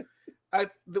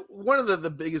 one of the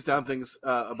biggest down things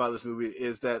about this movie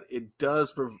is that it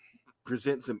does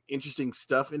present some interesting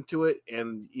stuff into it,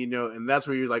 and and that's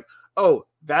where you're like, oh,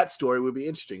 that story would be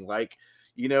interesting. Like,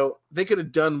 they could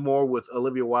have done more with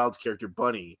Olivia Wilde's character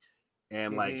Bunny,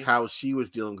 and like how she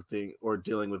was dealing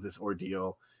with this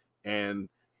ordeal, and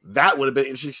that would have been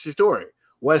an interesting story.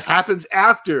 What happens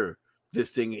after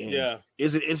this thing ends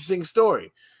is an interesting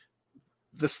story.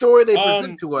 The story they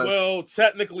present to us. Well,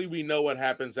 technically, we know what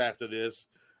happens after this.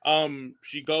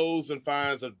 She goes and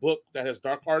finds a book that has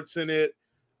dark arts in it.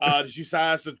 She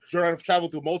decides to travel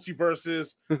through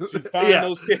multiverses to find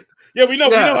those kids. Yeah, we know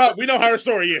how her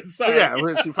story is. Sorry. Yeah,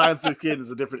 she finds those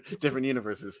kids in different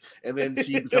universes, and then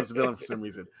she becomes a villain for some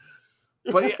reason.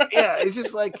 But it's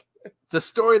just like the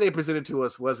story they presented to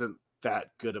us wasn't that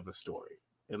good of a story,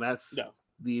 and that's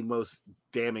the most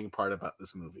damning part about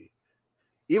this movie.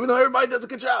 Even though everybody does a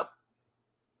good job.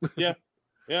 Yeah.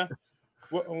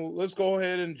 Well, let's go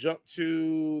ahead and jump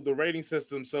to the rating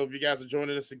system. So if you guys are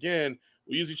joining us again,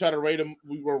 we usually try to rate them.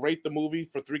 We will rate the movie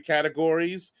for 3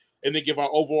 categories and then give our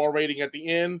overall rating at the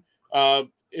end.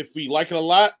 If we like it a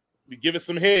lot, we give it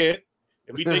some head.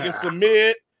 If we think it's a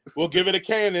mid, we'll give it a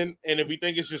cannon. And if we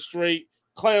think it's just straight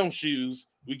clown shoes,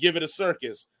 we give it a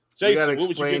circus. Jason, what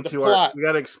would you give the plot? We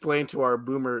got to explain to our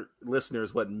boomer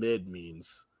listeners what mid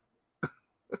means.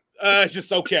 It's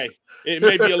just okay. It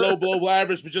may be a low below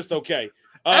average, but just okay.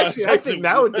 Actually, I Jason, think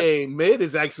nowadays mid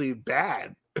is actually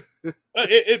bad.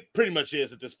 it pretty much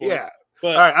is at this point. Yeah.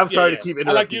 But All right, I'm sorry to keep interrupting.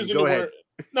 I like using you. Go the ahead. word.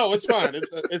 No, it's fine.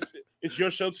 It's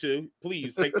your show too.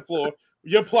 Please take the floor.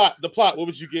 Your plot. The plot. What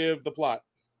would you give the plot?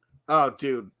 Oh,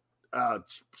 dude,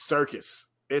 circus.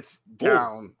 It's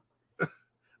down.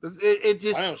 it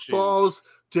just falls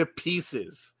to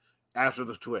pieces after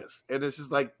the twist, and it's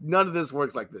just like none of this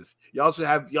works like this. Y'all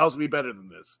should be better than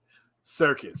this.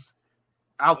 Circus.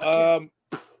 Out. I'm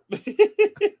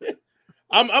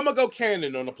gonna go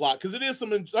canon on the plot because it is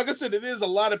some. Like I said, it is a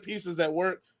lot of pieces that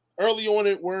work. Early on,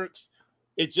 it works.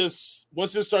 It just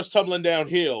once it starts tumbling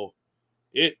downhill,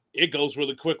 it goes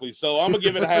really quickly. So I'm gonna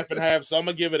give it a half and half. So I'm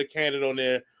gonna give it a canon on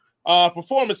there.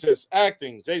 Performances,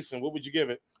 acting. Jason, what would you give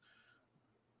it?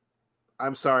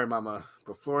 I'm sorry, Mama,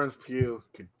 but Florence Pugh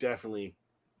could definitely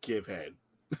give head.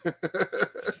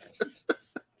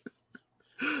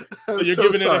 So you're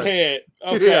giving it a head.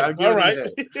 Okay, yeah, all right.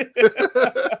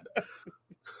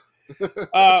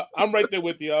 I'm right there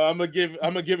with you. I'm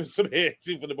gonna give it some head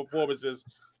too for the performances.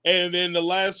 And then the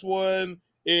last one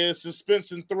is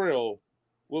suspense and thrill.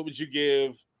 What would you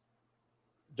give?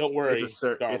 Don't worry, it's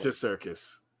a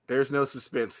circus. There's no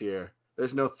suspense here.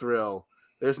 There's no thrill.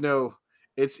 There's no.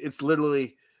 It's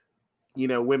literally,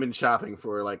 women shopping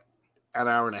for like an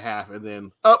hour and a half, and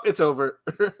then it's over.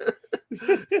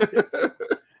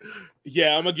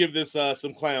 Yeah, I'm gonna give this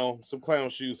some clown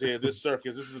shoes here. This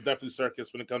circus. This is definitely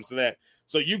circus when it comes to that.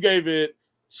 So you gave it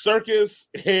circus,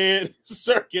 head,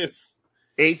 circus.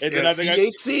 And then I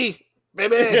think CHC,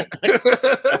 baby. I gave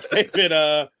it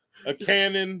a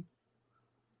cannon,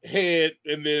 head,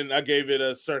 and then I gave it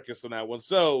a circus on that one.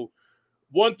 So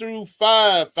 1 through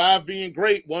 5, 5 being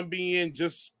great, 1 being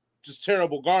just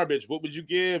terrible garbage. What would you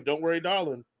give? Don't worry,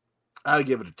 darling. I would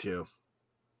give it a 2.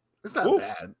 It's not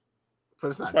bad, but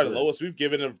it's probably the lowest we've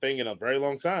given a thing in a very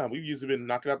long time. We've usually been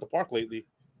knocking out the park lately.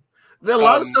 A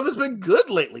lot of stuff has been good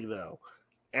lately, though.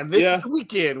 And this is the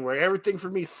weekend where everything for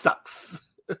me sucks.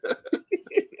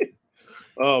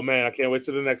 Oh man, I can't wait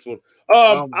to the next one.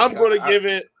 I'm going to give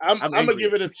it. I'm going to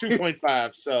give it a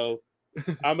 2.5. So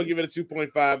I'm gonna give it a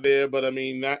 2.5 there, but I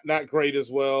mean, not great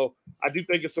as well. I do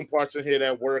think it's some parts in here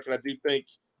that work, and I do think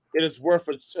it is worth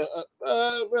it's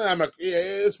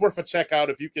worth a check out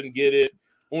if you can get it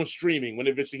on streaming when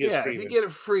it eventually hits streaming. If you get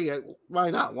it free,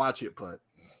 why not watch it? But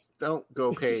don't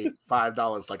go pay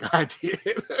 $5 like I did.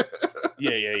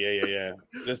 Yeah.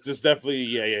 This definitely,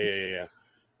 yeah.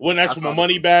 Wouldn't ask for my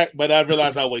money back, but I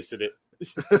realized I wasted it.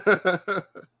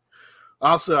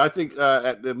 Also, I think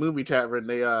at the movie tavern,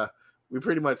 we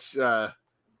pretty much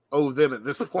owe them at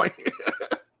this point.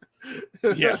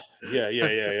 Yeah.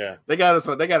 They got us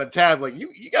on. They got a tab like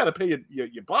you got to pay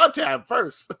your bar tab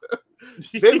first.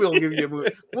 Then we'll give you a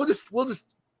movie. We'll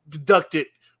just deduct it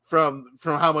from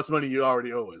how much money you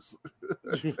already owe us.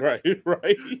 Right.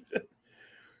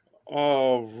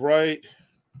 All right.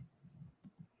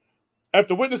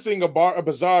 After witnessing a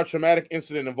bizarre traumatic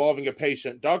incident involving a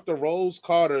patient, Dr. Rose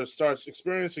Carter starts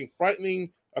experiencing frightening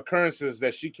occurrences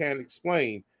that she can't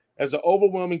explain. As an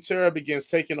overwhelming terror begins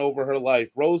taking over her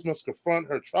life, Rose must confront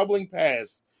her troubling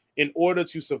past in order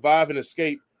to survive and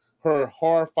escape her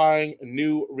horrifying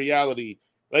new reality.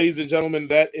 Ladies and gentlemen,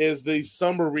 that is the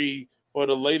summary for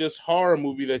the latest horror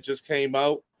movie that just came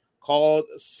out called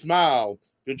Smile.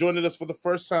 If you're joining us for the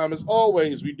first time, as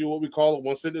always, we do what we call a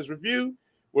one-sentence review,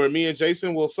 where me and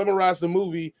Jason will summarize the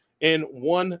movie in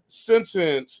one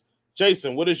sentence.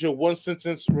 Jason, what is your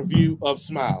one-sentence review of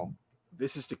Smile?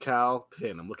 This is to Cal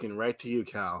Penn. I'm looking right to you,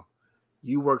 Cal.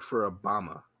 You worked for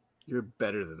Obama. You're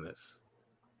better than this.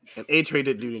 And A-Train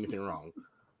didn't do anything wrong.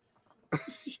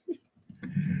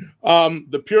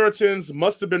 The Puritans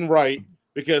must have been right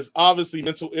because obviously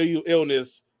mental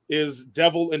illness is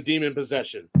devil and demon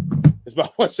possession. It's my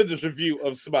one-sentence review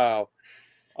of Smile.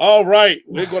 All right,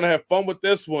 we're going to have fun with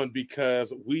this one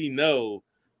because we know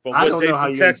from what Jason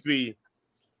texted me.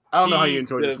 I don't know how you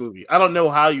enjoyed this movie. I don't know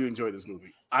how you enjoyed this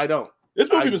movie. I don't.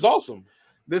 This movie was awesome.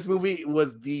 This movie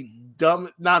was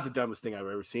not the dumbest thing I've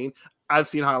ever seen. I've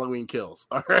seen Halloween Kills.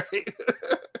 All right.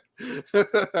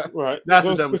 Right. That's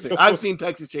the dumbest thing. I've seen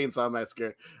Texas Chainsaw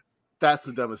Massacre. That's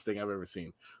the dumbest thing I've ever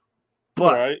seen.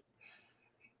 But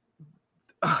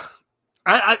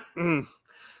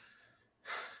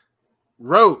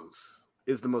Rose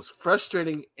is the most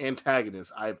frustrating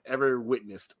antagonist I've ever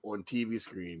witnessed on TV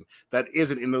screen that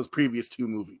isn't in those previous 2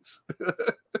 movies.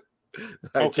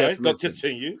 Okay, let's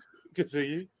continue.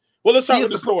 Well, let's start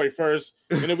with the story first,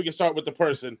 and then we can start with the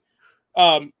person.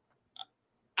 I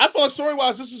feel like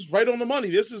story-wise, this is right on the money.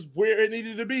 This is where it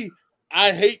needed to be.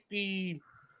 I hate the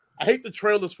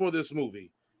trailers for this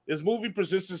movie. this movie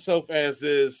presents itself as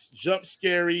this jump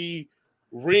scary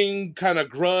Ring kind of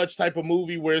Grudge type of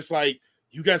movie where it's like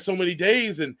you got so many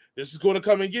days and this is going to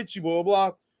come and get you, blah, blah,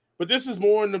 blah. But this is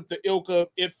more in the ilk of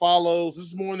It Follows. This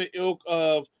is more in the ilk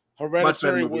of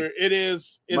Hereditary, where it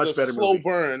is a slow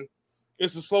burn.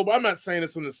 It's a slow burn. I'm not saying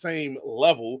it's on the same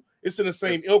level. It's in the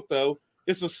same ilk, though.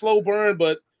 It's a slow burn,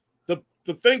 but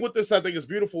the thing with this I think is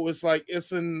beautiful. It's like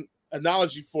it's an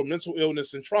analogy for mental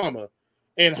illness and trauma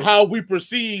and how we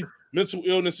perceive mental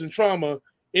illness and trauma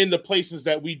in the places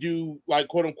that we do, like,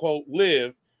 quote unquote,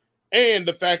 live. And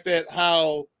the fact that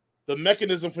how the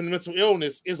mechanism for mental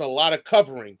illness is a lot of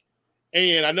covering.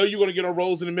 And I know you're going to get on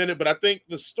Rose in a minute, but I think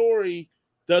the story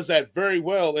does that very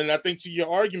well. And I think to your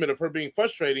argument of her being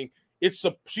frustrating,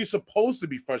 she's supposed to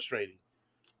be frustrating.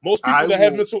 Most people that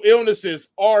have mental illnesses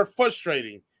are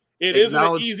frustrating. It isn't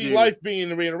an easy life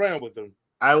being around with them.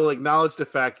 I will acknowledge the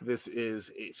fact that this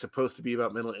is supposed to be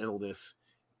about mental illness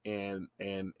and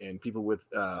people with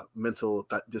mental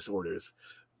disorders,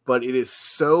 but it is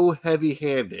so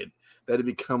heavy-handed that it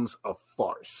becomes a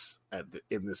farce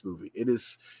in this movie.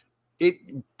 It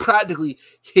practically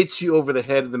hits you over the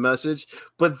head of the message,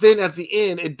 but then at the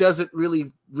end, it doesn't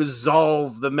really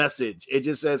resolve the message. It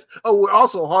just says, "Oh, we're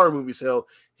also horror movies, so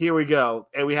here we go,"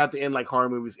 and we have to end like horror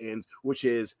movies end, which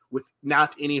is with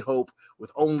not any hope,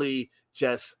 with only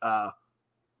just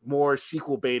more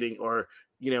sequel baiting or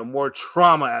more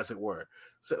trauma, as it were.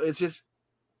 So it's just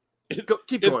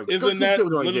keep going. Isn't that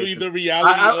literally the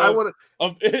reality?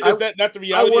 Is that not the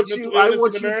reality?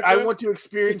 I want to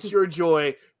experience your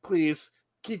joy. Please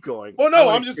keep going. Well, no,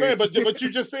 I'm just saying, but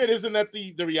you just said, isn't that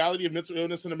the reality of mental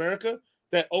illness in America?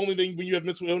 That only thing when you have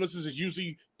mental illnesses is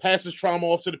usually passes trauma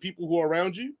off to the people who are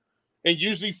around you, and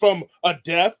usually from a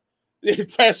death,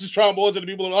 it passes trauma on to the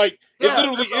people who are like, yeah, it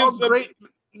literally is great.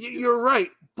 You're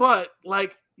right, but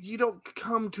like you don't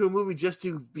come to a movie just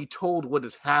to be told what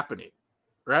is happening,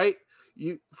 right?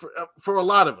 For a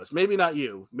lot of us, maybe not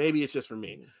you, maybe it's just for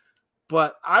me,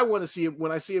 but I want to see it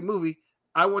when I see a movie.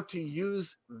 I want to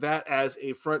use that as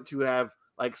a front to have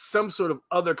like some sort of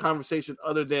other conversation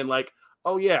other than like,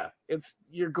 oh yeah,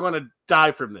 you're going to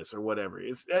die from this or whatever.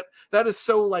 It's that is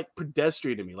so like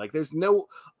pedestrian to me. Like there's no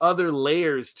other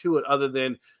layers to it other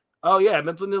than, oh yeah,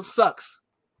 mental illness sucks.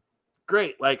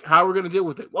 Great. Like how are we going to deal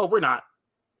with it? Well, we're not.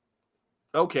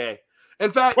 Okay.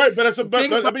 In fact, right, but I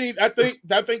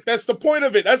think that's the point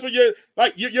of it. That's what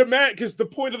you're mad because the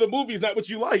point of the movie is not what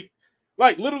you like.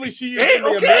 Like literally, she is in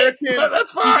the American.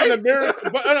 That's fine. She's in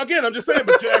American, but again, I'm just saying.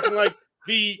 But you're acting like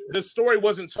the story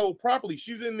wasn't told properly.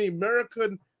 She's in the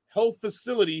American health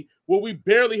facility where we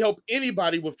barely help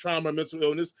anybody with trauma or mental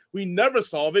illness. We never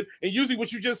solve it, and usually,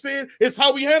 what you just said is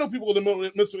how we handle people with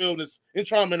mental illness and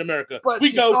trauma in America. But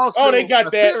we go, oh, they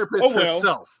got that. Oh well.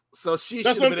 Herself. So she.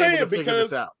 That's what I'm saying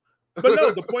because. But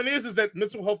no, the point is that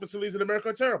mental health facilities in America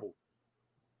are terrible.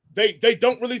 They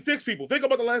don't really fix people. Think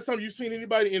about the last time you've seen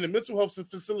anybody in a mental health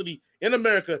facility in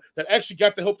America that actually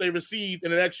got the help they received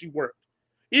and it actually worked.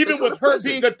 Even with her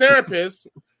being a therapist,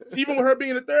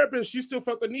 she still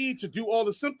felt the need to do all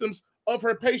the symptoms of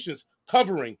her patients,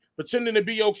 covering, pretending to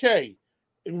be okay,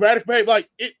 erratic behavior. Like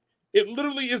it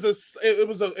literally is it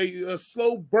was a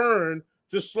slow burn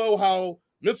to slow how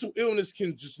mental illness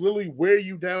can just literally wear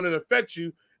you down and affect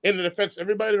you, and it affects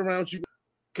everybody around you.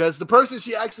 Because the person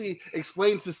she actually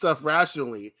explains this stuff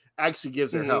rationally actually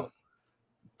gives her help.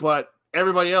 But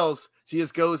everybody else, she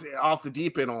just goes off the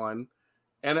deep end on.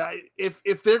 And if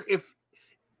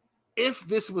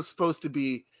this was supposed to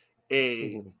be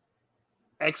a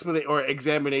explanation or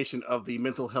examination of the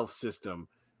mental health system,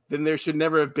 then there should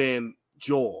never have been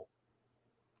Joel.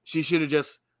 She should have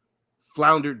just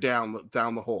floundered down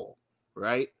the hole,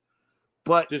 right?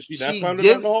 But did she not flounder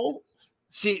down the hole?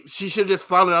 She should have just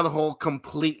floundered down the hole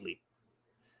completely.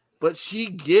 But she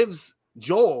gives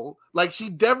Joel, like she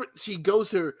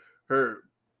goes to her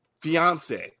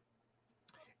fiance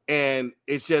and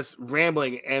it's just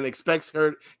rambling and expects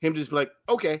him to just be like,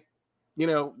 okay,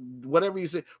 whatever you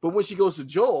say. But when she goes to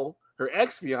Joel, her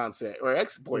ex-fiance or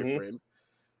ex-boyfriend,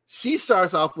 she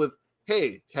starts off with,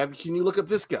 hey, can you look up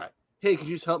this guy? Hey, can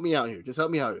you just help me out here? Just help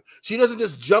me out here. She doesn't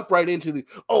just jump right into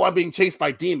I'm being chased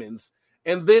by demons.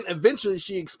 And then eventually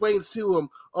she explains to him,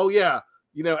 oh, yeah,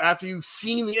 after you've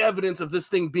seen the evidence of this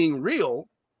thing being real,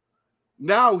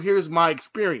 now here's my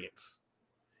experience.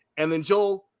 And then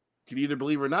Joel can either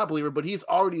believe or not believe her, but he's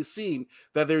already seen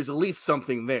that there's at least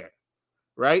something there,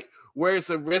 right? Whereas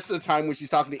the rest of the time when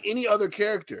she's talking to any other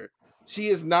character, she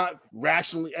is not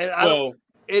rationally. And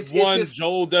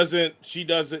Joel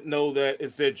doesn't know that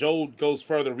it's that Joel goes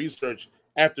further research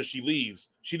after she leaves.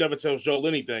 She never tells Joel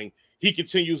anything. he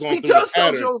continues on He through does the tell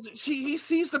pattern. Joel. He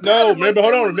sees the No, pattern. remember, right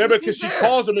hold there on, when remember, because he's she there.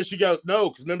 calls him and she goes, no,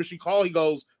 because remember, she called, he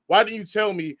goes, why didn't you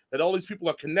tell me that all these people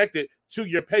are connected to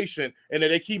your patient and that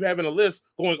they keep having a list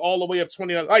going all the way up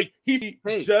 29? Like, he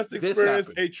just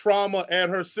experienced a trauma at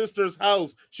her sister's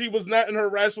house. She was not in her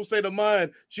rational state of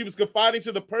mind. She was confiding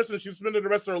to the person she was spending the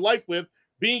rest of her life with,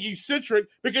 being eccentric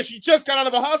because she just got out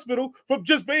of the hospital from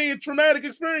just being a traumatic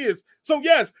experience. So,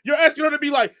 yes, you're asking her to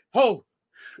be like, oh,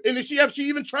 and then she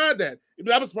even tried that.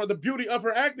 That was part of the beauty of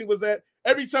her acting, was that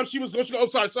every time she was going, she go, oh,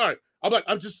 sorry. I'm like,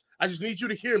 I just need you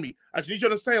to hear me. I just need you to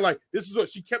understand, like, this is what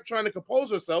she kept trying to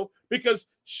compose herself because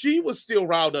she was still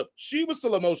riled up. She was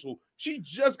still emotional. She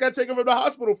just got taken from the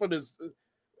hospital for this.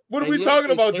 What are we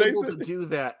talking about, Jason? To do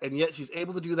that, and yet she's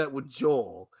able to do that with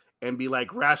Joel and be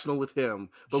like rational with him.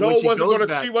 But Joel when she wasn't goes going to,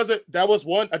 back, she wasn't, that was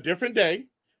one, a different day.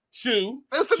 Two,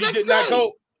 that's the she next did not day.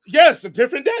 go. Yes, a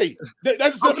different day.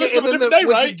 That's the Okay, definition of a different day,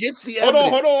 when right? she gets the Hold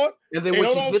evidence, on. and then when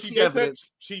she gets the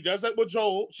evidence, she does that with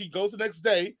Joel. She goes the next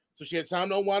day, so she had time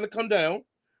to unwind to come down.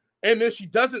 And then she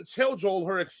doesn't tell Joel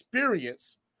her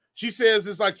experience. She says,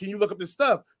 it's like, can you look up this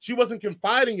stuff? She wasn't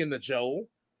confiding in the Joel.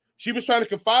 She was trying to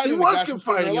confide in the guy she was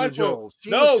spending her life with.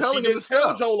 No, she didn't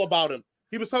tell Joel about him.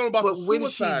 He was telling about the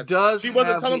suicides. She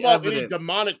wasn't telling about any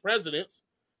demonic presidents.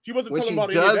 She wasn't telling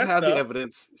about any of that stuff. When she does have the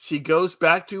evidence, she goes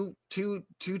back to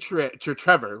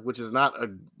Trevor, which is not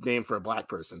a name for a black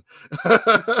person.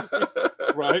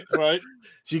 Right.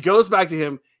 She goes back to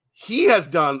him. He has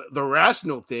done the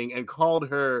rational thing and called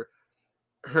her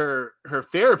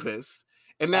therapist,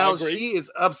 and now she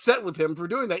is upset with him for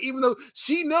doing that, even though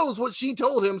she knows what she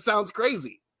told him sounds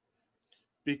crazy.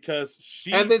 Because she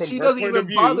doesn't even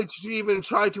bother to even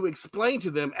try to explain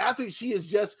to them after she has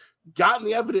just gotten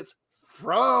the evidence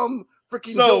from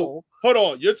freaking Joel. Hold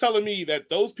on, you're telling me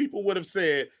that those people would have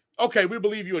said, okay, we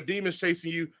believe you, a demon's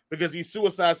chasing you because these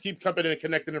suicides keep coming in and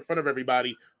connecting in front of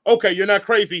everybody. Okay, you're not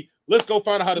crazy. Let's go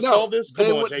find out how to solve this.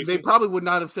 Come on, Jason. They probably would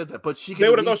not have said that, but they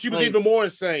would have thought she was even more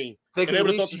insane. They could at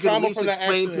least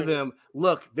explain to them,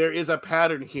 look, there is a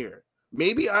pattern here.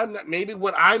 Maybe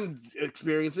what I'm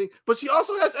experiencing, but she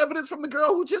also has evidence from the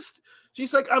girl who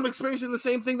she's like, I'm experiencing the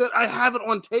same thing that I have it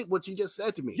on tape, what she just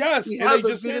said to me. Yes, and they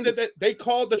just said that they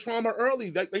called the trauma early.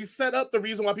 They set up the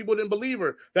reason why people didn't believe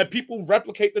her, that people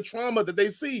replicate the trauma that they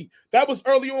see. That was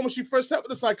early on when she first met with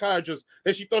the psychiatrist,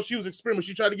 and she thought she was experimenting.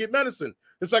 She tried to get medicine.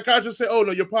 The psychiatrist said, oh,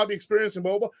 no, you're probably experiencing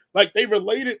blah, blah. Like, they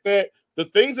related that the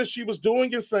things that she was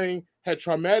doing and saying had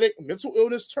traumatic mental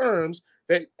illness terms,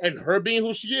 that, and her being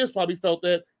who she is probably felt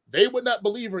that they would not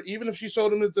believe her, even if she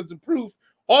showed them the proof.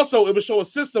 Also, it would show a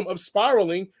system of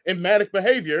spiraling and manic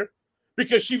behavior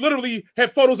because she literally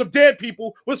had photos of dead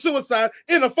people with suicide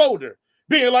in a folder,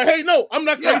 being like, hey, no, I'm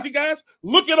not crazy, guys.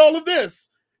 Look at all of this.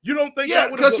 You don't think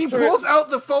that would have because she pulls out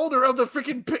the folder of the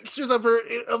freaking pictures of her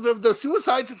of the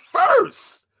suicides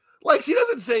first. Like, she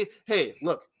doesn't say, hey,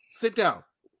 look, sit down.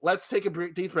 Let's take a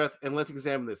deep breath and let's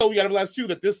examine this. So we got to realize too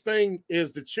that this thing is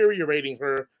deteriorating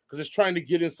her because it's trying to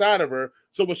get inside of her.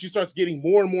 So when she starts getting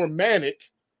more and more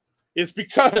manic, it's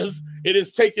because it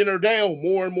is taking her down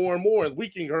more and more and more and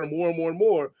weakening her more and more and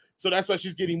more. So that's why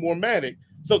she's getting more manic.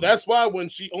 So that's why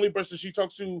when only person she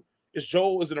talks to is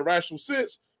Joel is in a rational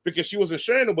sense, because she wasn't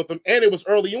sharing it with him, and it was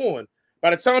early on.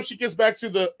 By the time she gets back to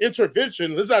the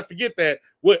intervention, let's not forget that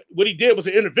what he did was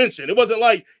an intervention. It wasn't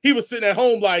like he was sitting at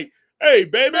home like, hey,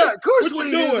 baby, yeah, of course, what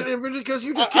you doing? Because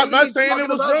you just I'm not saying it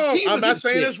was wrong. I'm not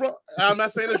saying it's wrong. I'm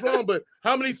not saying it's wrong. But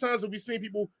how many times have we seen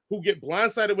people who get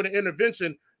blindsided with an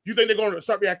intervention? You think they're going to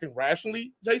start reacting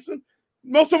rationally, Jason?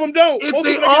 Most of them don't. If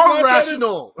they are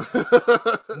rational.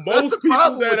 Most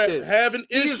people that have an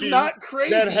issue. He's not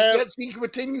crazy, yet he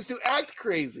continues to act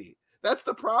crazy. That's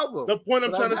the problem. The point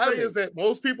I'm trying to say is that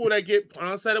most people that get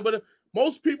blindsided with it,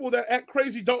 most people that act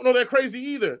crazy don't know they're crazy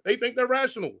either. They think they're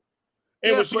rational.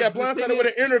 And when she got blindsided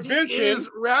with an intervention, she is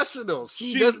rational.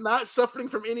 She does not suffering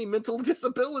from any mental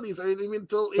disabilities or any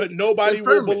mental. But nobody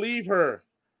will believe her.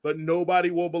 But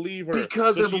nobody will believe her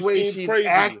because of the way she's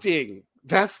acting.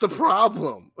 That's the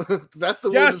problem. That's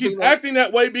the she's acting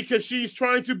that way because she's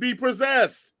trying to be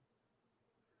possessed.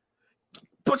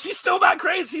 But she's still not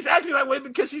crazy. She's acting that way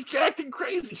because she's acting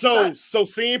crazy. So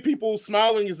seeing people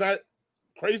smiling is not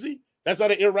crazy? That's not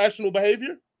an irrational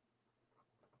behavior?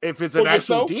 If it's an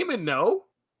actual demon, no.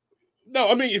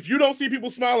 No, I mean, if you don't see people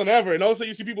smiling ever, and also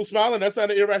you see people smiling, that's not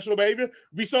an irrational behavior.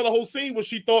 We saw the whole scene where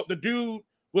she thought the dude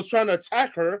was trying to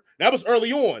attack her. That was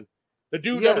early on. The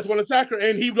dude that was going to attack her,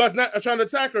 and he was not trying to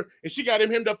attack her, and she got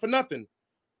him hemmed up for nothing.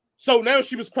 So now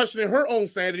she was questioning her own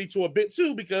sanity to a bit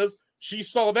too, because she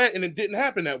saw that and it didn't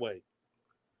happen that way.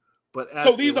 But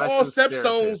so these are all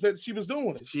stepstones that she was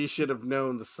doing. She should have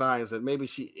known the signs that maybe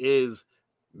she is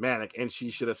manic, and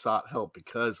she should have sought help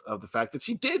because of the fact that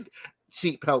she did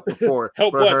seek help before.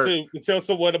 Help for what her. to tell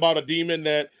someone about a demon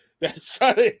that's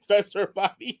trying to infest her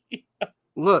body.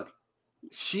 Look,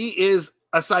 she is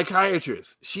a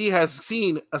psychiatrist. She has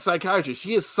seen a psychiatrist.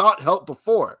 She has sought help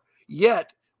before.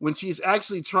 Yet, when she's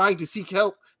actually trying to seek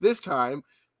help this time,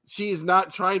 she's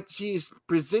not trying. She's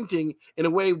presenting in a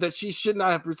way that she should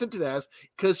not have presented as,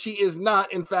 because she is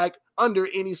not, in fact, under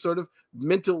any sort of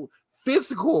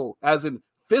physical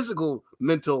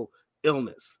mental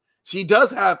illness. She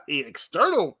does have an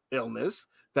external illness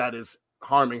that is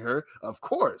harming her, of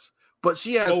course, but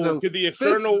she has So no could the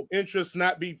external interest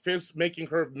not be making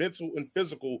her mental and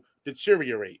physical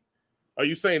deteriorate? Are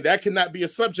you saying that cannot be a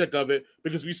subject of it?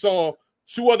 Because we saw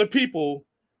two other people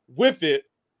with it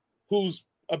whose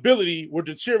ability were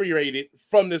deteriorated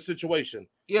from this situation.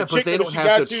 Yeah, the but they don't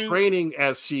have the training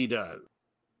as she does.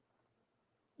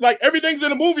 Like everything's in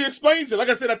the movie explains it. Like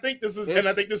I said, I think this is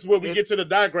where we get to the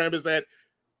diagram, is that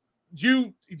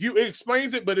it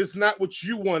explains it, but it's not what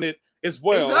you wanted as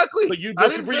well. Exactly. So you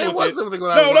disagree with it.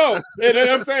 No. And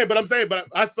I'm saying, but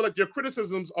I feel like your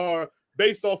criticisms are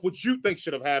based off what you think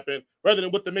should have happened rather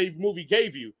than what the movie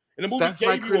gave you. And the movie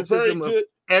gave you a very good.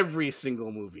 Every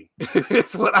single movie.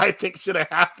 It's what I think should have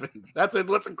happened. That's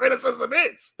what a criticism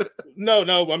is.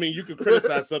 No. I mean, you could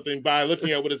criticize something by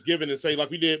looking at what it's given and say, like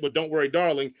we did with Don't Worry,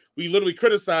 Darling. We literally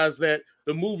criticize that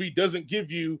the movie doesn't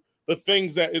give you the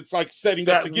things that it's like setting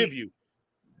up to give you.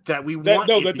 That we want.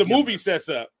 That the movie sets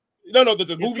up. No, that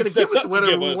the movie sets up to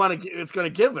give us. It's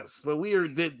going to give us, but we are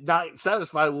not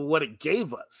satisfied with what it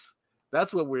gave us.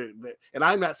 That's what and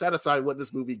I'm not satisfied with what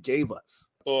this movie gave us.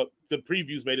 Thought the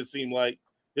previews made it seem like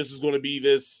this is going to be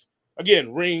this,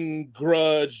 again, Ring,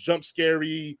 Grudge, jump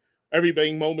scary,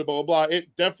 everything moment, blah, blah, blah.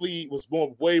 It definitely was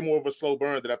way more of a slow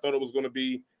burn than I thought it was going to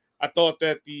be. I thought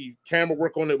that the camera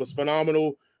work on it was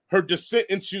phenomenal. Her descent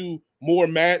into more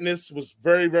madness was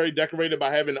very, very decorated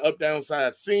by having the up, down,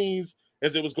 side scenes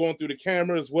as it was going through the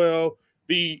camera as well.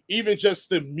 Even just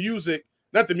the music,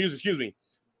 not the music, excuse me,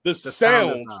 the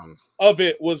sound of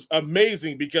it was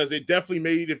amazing, because it definitely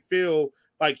made it feel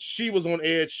like she was on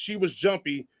edge. She was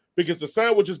jumpy, because the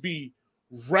sound would just be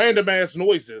random ass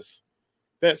noises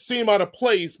that seem out of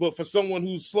place. But for someone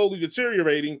who's slowly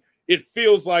deteriorating, it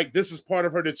feels like this is part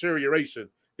of her deterioration.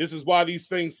 This is why these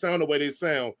things sound the way they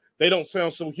sound. They don't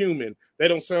sound so human. They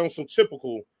don't sound so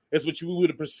typical as what you would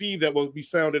have perceived that would be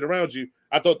sounded around you.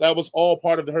 I thought that was all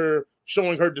part of her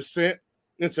showing her descent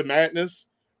into madness.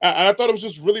 And I thought it was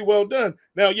just really well done.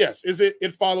 Now, yes,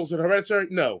 it follows in Hereditary?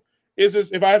 No.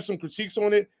 If I have some critiques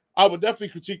on it, I would definitely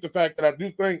critique the fact that I do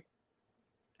think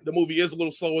the movie is a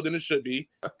little slower than it should be.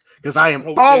 Because I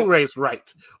am always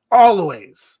right.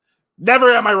 Always.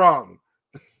 Never am I wrong.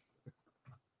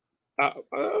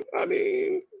 I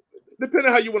mean, depending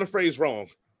on how you want to phrase wrong.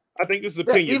 I think this is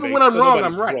opinion. Yeah, even when I'm wrong,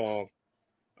 I'm right. Wrong.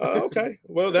 Okay.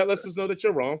 Well, that lets us know that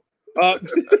you're wrong.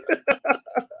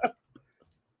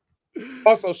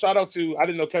 Also, shout out to, I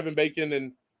didn't know Kevin Bacon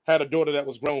and had a daughter that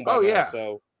was grown by now.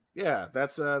 So yeah,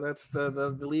 that's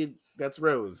the lead. That's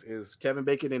Rose, is Kevin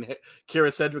Bacon and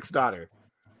Kira Sedgwick's daughter.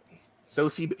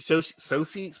 Sosie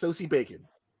Bacon.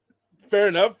 Fair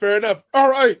enough. All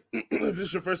right. If this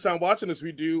is your first time watching this,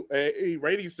 we do a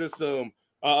rating system.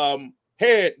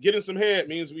 Getting some head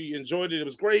means we enjoyed it. It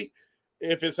was great.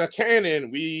 If it's a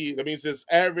canon, that means it's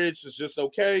average. It's just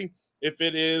okay. If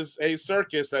it is a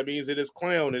circus, that means it is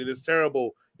clown. It is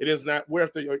terrible. It is not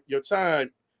worth your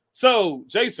time. So,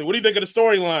 Jason, what do you think of the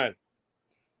storyline?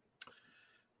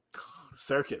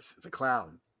 Circus. It's a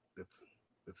clown.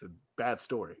 It's a bad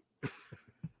story.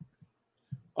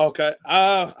 Okay.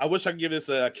 I wish I could give this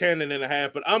a canon and a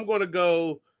half, but I'm going to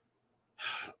go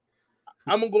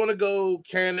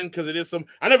canon, because it is some.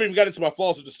 I never even got into my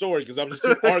flaws with the story, because I'm just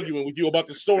arguing with you about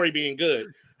the story being good.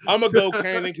 I'm going to go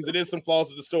canon because it is some flaws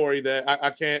with the story that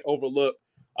I can't overlook.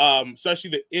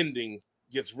 Especially the ending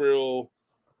gets real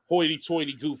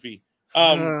hoity-toity goofy.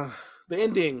 The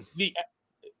ending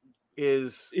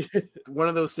is one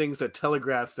of those things that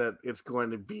telegraphs that it's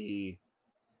going to be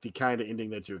the kind of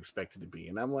ending that you expect it to be.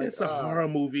 And I'm like, it's a horror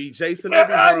movie, Jason.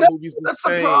 Every horror movie's the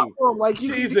same. Like,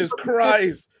 Jesus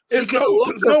Christ. There's no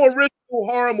original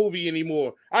horror movie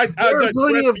anymore. There are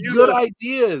plenty of good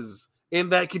ideas. And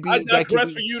that could be. I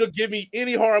digress for you to give me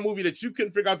any horror movie that you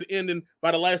couldn't figure out the ending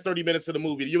by the last 30 minutes of the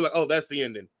movie. You're like, oh, that's the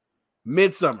ending.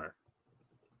 Midsommar.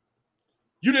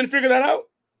 You didn't figure that out?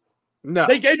 No.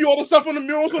 They gave you all the stuff on the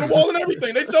murals on the wall and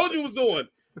everything. They told you what was doing.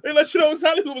 They let you know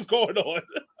exactly what was going on.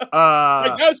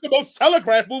 Like, that's the most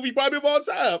telegraphed movie probably of all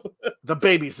time. The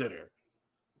Babysitter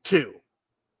 2.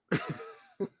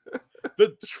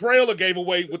 The trailer gave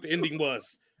away what the ending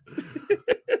was.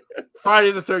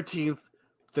 Friday the 13th,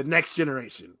 the next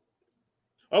generation.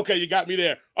 Okay, you got me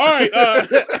there. All right,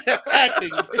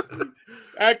 acting.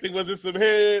 Acting, was it some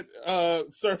head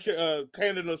circus,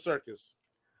 canon or circus?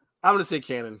 I'm gonna say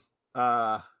canon.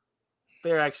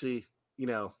 They're actually,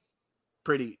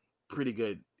 pretty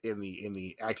good in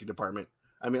the acting department.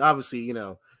 I mean, obviously,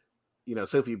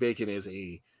 Sophie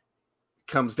Bacon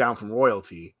comes down from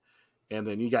royalty, and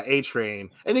then you got A-Train,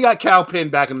 and you got Cal Penn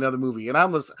back in another movie, and I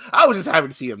was just happy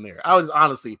to see him there. I was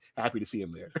honestly happy to see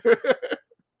him there.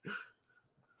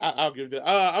 I'll give that.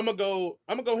 I'm gonna go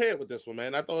ahead with this one,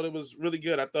 man. I thought it was really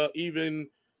good. I thought even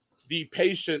the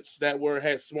patients that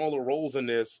had smaller roles in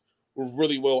this were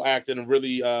really well acted and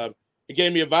really it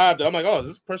gave me a vibe that I'm like, oh, is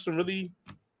this person really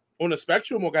on the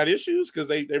spectrum or got issues? Because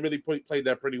they really played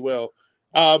that pretty well.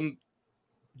 Then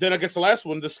I guess the last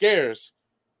one, the scares.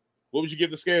 What would you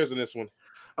give the scares in this one?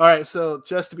 All right, so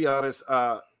just to be honest,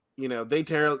 they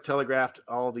telegraphed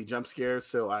all the jump scares,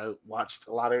 so I watched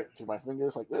a lot of it through my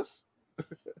fingers like this.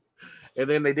 And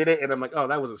then they did it, and I'm like, oh,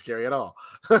 that wasn't scary at all.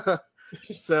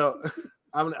 So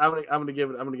I'm gonna give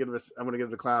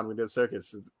it a clown. We did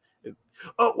circus.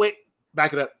 Oh wait,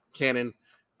 back it up, canon,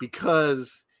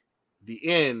 because the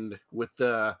end with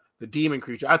the demon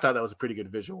creature, I thought that was a pretty good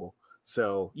visual.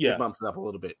 So it bumps it up a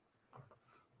little bit.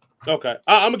 Okay,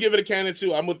 I'm gonna give it a canon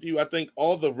too. I'm with you. I think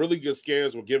all the really good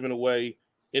scares were given away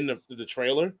in the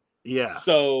trailer. Yeah.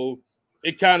 So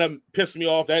it kind of pissed me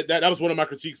off. That was one of my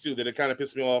critiques too. That it kind of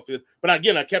pissed me off. But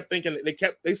again, I kept thinking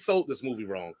they sold this movie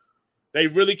wrong. They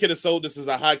really could have sold this as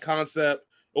a high concept,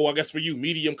 or I guess for you,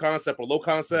 medium concept or low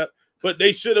concept. But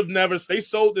they should have never. They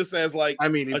sold this as like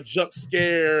a jump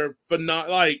scare for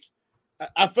not like.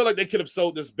 I feel like they could have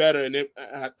sold this better. And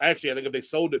I think if they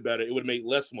sold it better, it would have made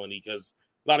less money because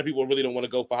a lot of people really don't want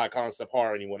to go for high concept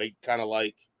horror anymore. They kind of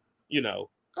like, the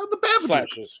Babadook.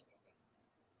 slashers.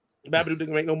 The Babadook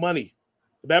didn't make no money.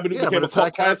 The Babadook became a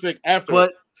cult classic after.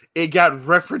 But it got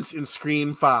referenced in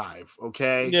Scream 5,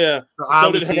 okay? Yeah.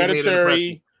 So did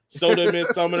Hereditary, so did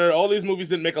Midsommar. All these movies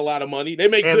didn't make a lot of money. They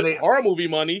make good horror movie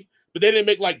money, but they didn't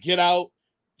make like Get Out,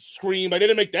 Scream. Like, they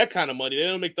didn't make that kind of money. They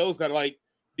didn't make those kind of like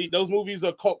those movies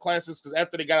are cult classics because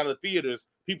after they got out of the theaters,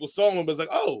 people saw them and was like,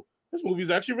 oh, this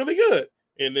movie's actually really good.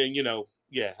 And then,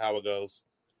 how it goes.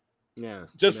 Yeah.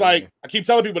 Just like I keep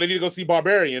telling people they need to go see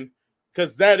Barbarian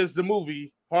because that is the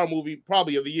horror movie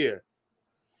probably of the year.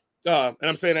 And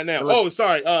I'm saying that now.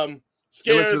 Sorry.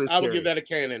 Scares, really I would give that a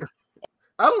canon.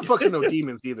 I don't fucks with no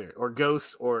demons either, or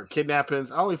ghosts, or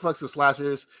kidnappings. I only fucks with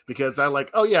slashers because I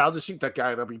like, oh yeah, I'll just shoot that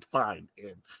guy and I'll be fine.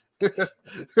 And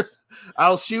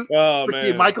I'll shoot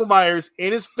Michael Myers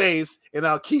in his face, and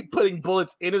I'll keep putting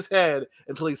bullets in his head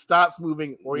until he stops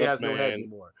moving or he has no head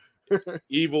anymore.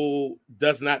 Evil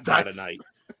does not die tonight.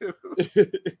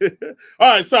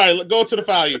 All right, sorry. Go to the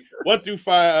value. 1 through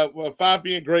 5. 5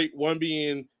 being great, 1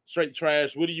 being straight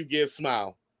trash. What do you give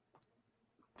Smile?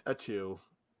 A 2.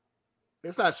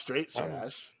 It's not straight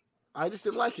trash. I just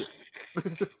didn't like it.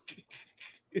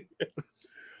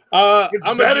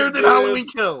 It's better than Halloween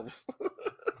Kills.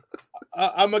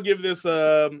 I'm gonna give this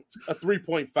a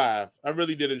 3.5. I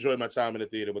really did enjoy my time in the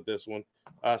theater with this one.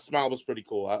 Smile was pretty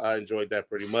cool. I enjoyed that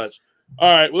pretty much.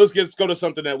 All right, well, let's go to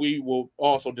something that we will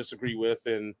also disagree with,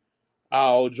 and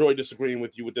I'll enjoy disagreeing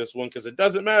with you with this one because it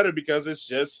doesn't matter because it's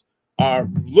just our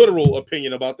literal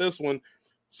opinion about this one.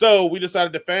 So we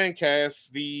decided to fan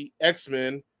cast the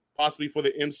X-Men, possibly for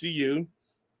the MCU,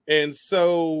 and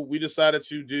so we decided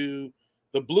to do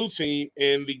the blue team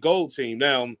and the gold team.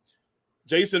 Now,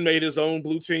 Jason made his own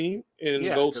blue team and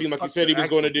gold team, like he said he was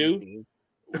going to do.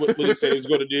 What he said he was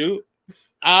going to do.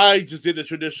 I just did the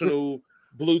traditional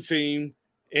blue team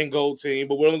and gold team,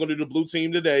 but we're only going to do the blue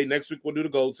team today. Next week we'll do the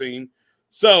gold team.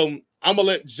 So I'm gonna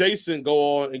let Jason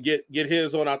go on and get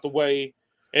his on out the way,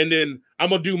 and then I'm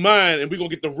gonna do mine, and we're gonna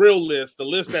get the real list, the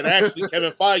list that actually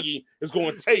Kevin Feige is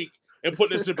going to take and put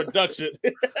this in production.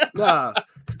 Nah,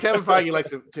 because Kevin Feige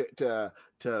likes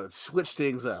to switch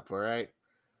things up. All right.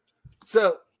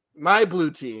 So my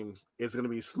blue team is going to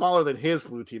be smaller than his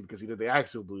blue team because he did the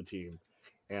actual blue team,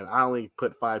 and I only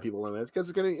put 5 people in it because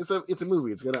it's a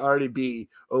movie. It's going to already be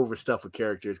overstuffed with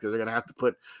characters because they're going to have to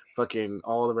put fucking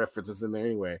all the references in there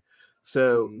anyway.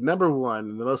 So number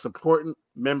 1, the most important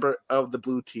member of the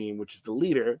blue team, which is the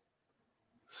leader,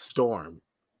 Storm,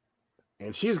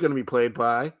 and she's going to be played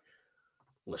by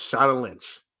Lashana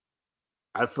Lynch.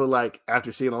 I feel like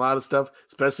after seeing a lot of stuff,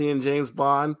 especially in James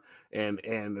Bond and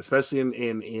especially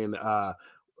in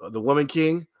The Woman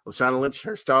King, Lashana Lynch,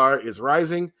 her star is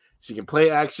rising. She can play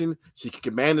action. She can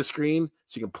command the screen.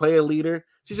 She can play a leader.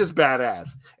 She's just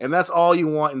badass. And that's all you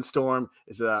want in Storm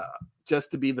is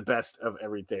just to be the best of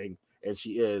everything. and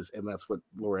she is, and that's what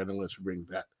Loretta Lynch would bring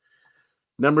that.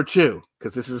 Number 2,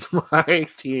 because this is my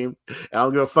team, and I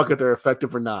don't give a fuck if they're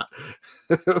effective or not,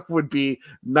 would be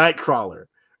Nightcrawler.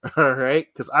 All right,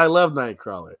 because I love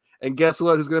Nightcrawler, and guess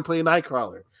what? Who's going to play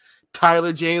Nightcrawler?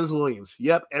 Tyler James Williams.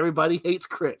 Yep, everybody hates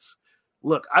Chris.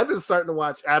 Look, I've been starting to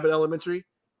watch Abbott Elementary.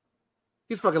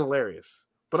 He's fucking hilarious.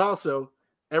 But also,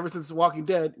 ever since The Walking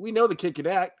Dead, we know the kid can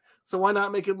act, so why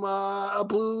not make him a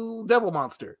blue devil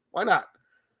monster? Why not?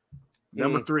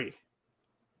 Number 3,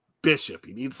 Bishop.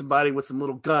 You need somebody with some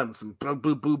little guns, some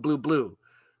blue.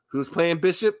 Who's playing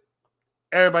Bishop?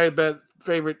 Everybody's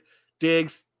favorite,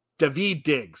 Diggs, Daveed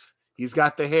Diggs. He's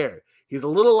got the hair. He's a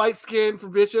little light-skinned for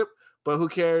Bishop, but who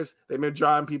cares? They've been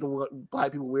drawing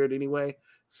black people weird anyway.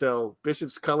 So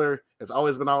Bishop's color has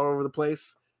always been all over the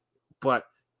place. But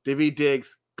Daveed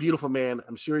Diggs, beautiful man.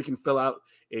 I'm sure he can fill out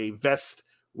a vest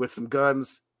with some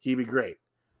guns. He'd be great.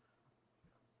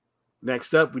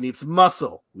 Next up, we need some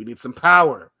muscle. We need some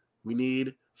power. We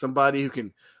need somebody who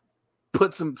can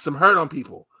put some hurt on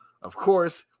people. Of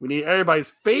course, we need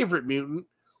everybody's favorite mutant,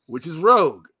 which is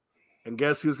Rogue. And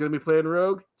guess who's going to be playing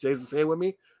Rogue? Jason, say it with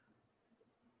me.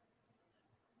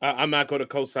 I'm not going to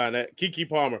co-sign that. Keke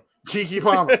Palmer. Keke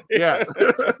Palmer, yeah.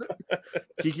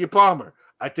 Keke Palmer.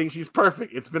 I think she's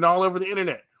perfect. It's been all over the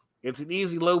internet. It's an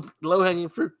easy, low-hanging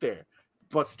fruit there.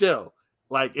 But still,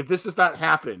 like, if this does not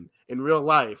happen in real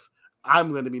life,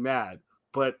 I'm going to be mad.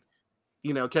 But,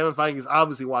 you know, Kevin Feige is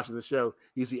obviously watching the show.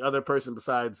 He's the other person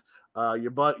besides your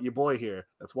boy here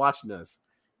that's watching us.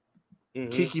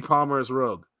 Keke Palmer is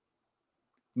Rogue.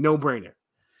 No-brainer.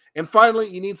 And finally,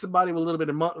 you need somebody with a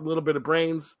little bit of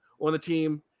brains on the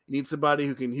team. You need somebody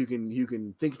who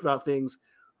can think about things,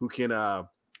 who can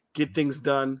get things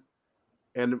done.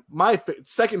 And my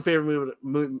second favorite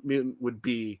mutant would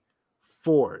be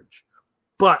Forge.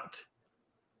 But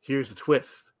here's the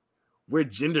twist. We're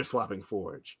gender swapping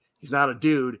Forge. He's not a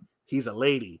dude. He's a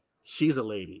lady. She's a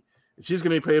lady. And she's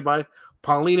going to be played by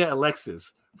Paulina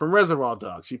Alexis from Reservoir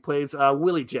Dogs. She plays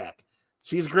Willie Jack.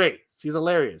 She's great. She's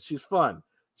hilarious. She's fun.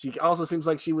 She also seems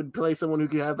like she would play someone who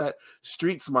could have that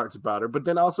street smarts about her, but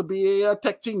then also be a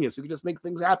tech genius who could just make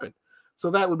things happen.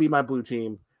 So that would be my blue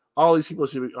team. All these people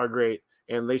are great,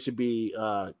 and they should be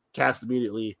cast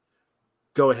immediately.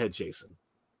 Go ahead, Jason,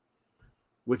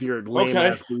 with your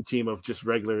lame-ass blue team of just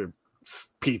regular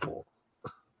people.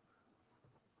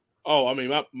 Oh, I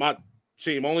mean, my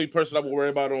team, only person I would worry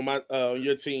about on my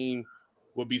your team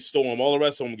would be Storm. All the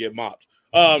rest of them get mopped.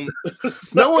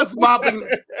 No one's mopping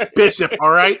Bishop,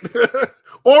 all right?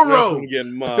 Or Rogue.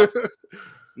 Getting mopped.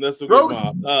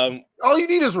 All you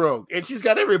need is Rogue, and she's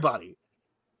got everybody.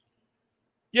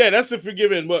 Yeah, that's if you're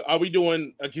giving. What are we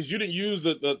doing? Because you didn't use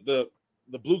the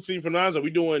blue team for nines. Are we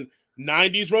doing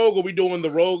 90s Rogue? Or are we doing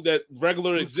the Rogue that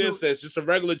regular exists as just a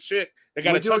regular chick that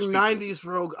got to touch people? 90s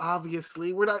Rogue,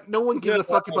 obviously. We're not. No one gives a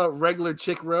fuck about regular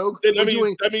chick Rogue. That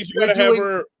means you got to have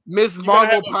her. Ms.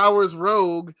 Marvel powers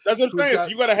Rogue. That's what I'm saying. So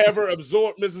you got to have her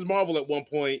absorb Mrs. Marvel at one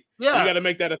point. Yeah, you got to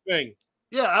make that a thing.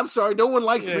 Yeah, I'm sorry. No one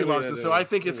likes Brie Larson, so I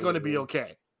think it's going to be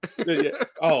okay.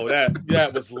 Oh,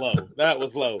 that was low. That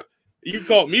was low. You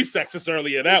called me sexist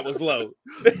earlier. That was low.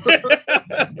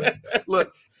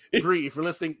 Look, Brie, if you're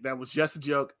listening, that was just a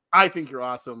joke. I think you're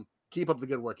awesome. Keep up the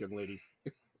good work, young lady.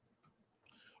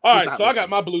 All right, so I got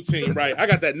my blue team, right? I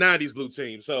got that 90s blue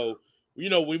team. So, you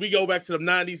know, when we go back to the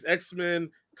 90s X-Men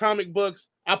comic books,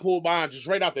 I pulled mine just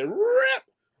right out there.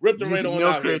 Ripped the right on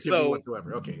out here. So,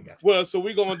 whatsoever. Okay, gotcha. Well, so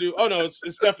we're going to do,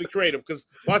 it's definitely creative because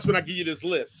watch when I give you this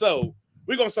list. So,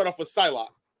 we're going to start off with Psylocke.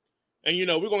 And, you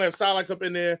know, we're going to have Psylocke up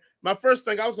in there. My first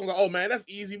thing, I was going to go, oh, man, that's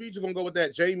easy. We just going to go with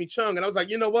that Jamie Chung. And I was like,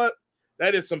 you know what?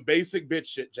 That is some basic bitch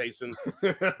shit, Jason.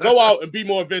 Go out and be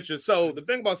more adventurous. So the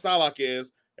thing about Psylocke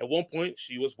is, at one point,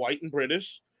 she was white and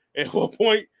British. At one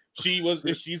point,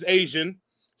 she's Asian.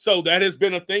 So that has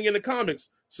been a thing in the comics.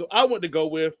 So I want to go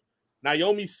with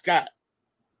Naomi Scott.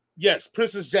 Yes,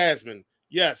 Princess Jasmine.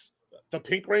 Yes, the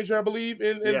Pink Ranger, I believe,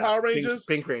 in Power Rangers.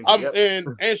 Pink Ranger.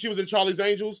 Yep. And she was in Charlie's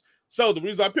Angels. So the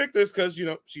reason I picked her is because, you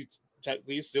know, she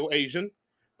technically is still Asian,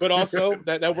 but also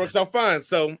that works out fine.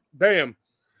 So, bam.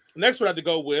 Next one I have to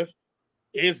go with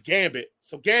is Gambit.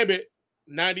 So Gambit,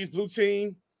 90s blue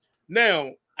team.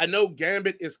 Now, I know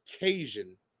Gambit is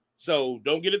Cajun, so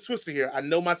don't get it twisted here. I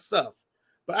know my stuff.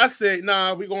 But I said,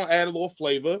 nah, we're going to add a little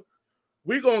flavor.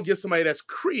 We're going to get somebody that's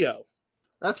Creole.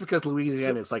 That's because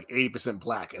Louisiana is like 80%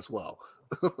 black as well.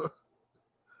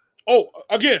 Oh,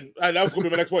 again, that was going to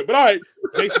be my next point. But all right,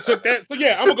 Jason took that. So,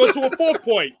 yeah, I'm going to go to a fourth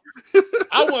point.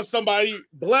 I want somebody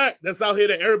black that's out here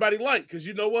that everybody like. Because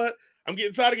you know what? I'm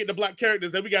getting tired of getting the black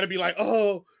characters that we got to be like,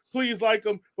 oh, please like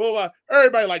them. Blah, blah, blah.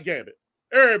 Everybody like Gambit.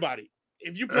 Everybody.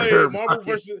 If you play Marvel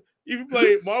versus If you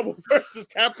played Marvel versus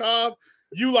Capcom,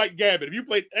 you like Gambit. If you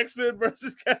played X-Men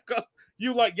versus Capcom,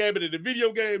 you like Gambit in the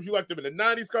video games. You like them in the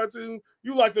 90s cartoon.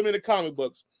 You like them in the comic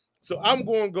books. So I'm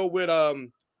going to go with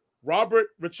Robert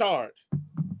Richard.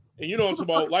 And you know what I'm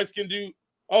talking about, light-skinned dude.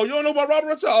 Oh, you don't know about Robert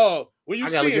Richard? Oh, when you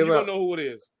see him, you're going to know who it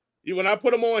is. When I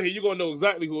put him on here, you're going to know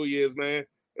exactly who he is, man.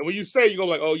 And when you say, you're going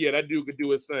to like, oh, yeah, that dude could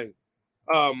do his thing.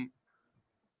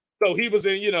 So he was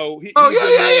in, Yeah.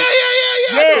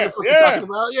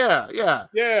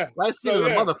 Light skin is a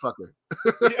motherfucker.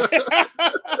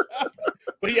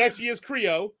 But he actually is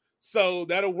Creole, so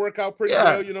that'll work out pretty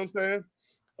well. You know what I'm saying?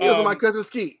 He was my cousin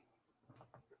Skeet.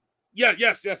 Yeah,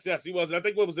 yes, he was. And I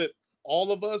think what was it?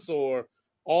 All of Us or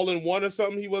All in One or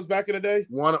something? He was back in the day.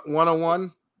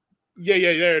 101. Yeah,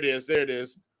 there it is.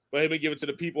 But let me give it to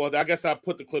the people. I guess I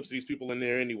put the clips of these people in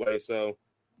there anyway. So,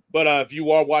 but if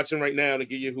you are watching right now, to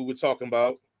give you who we're talking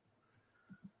about.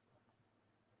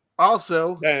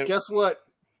 Also, guess what,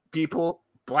 people?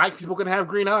 Black people can have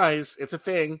green eyes. It's a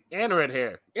thing. And red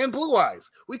hair. And blue eyes.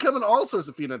 We come in all sorts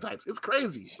of phenotypes. It's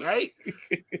crazy, right?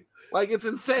 Like, it's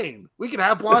insane. We can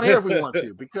have blonde hair if we want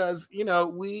to. Because,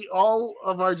 we all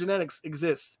of our genetics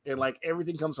exist. And, like,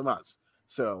 everything comes from us.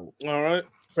 So. All right.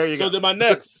 There you go. So then my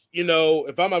next,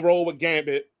 if I'm a roll with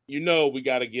Gambit, we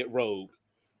got to get Rogue.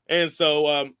 And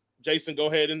so, Jason, go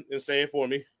ahead and say it for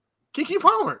me. Keke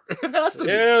Palmer. It has to be.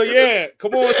 Hell yeah.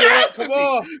 Come on, Sharon. Come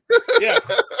on.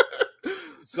 Yes.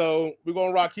 So we're going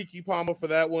to rock Keke Palmer for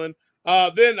that one.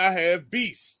 Then I have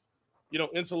Beast,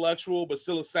 intellectual, but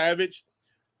still a savage.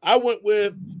 I went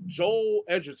with Joel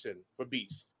Edgerton for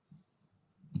Beast.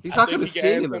 He's not going to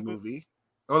sing in the movie.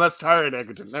 Oh, that's Taron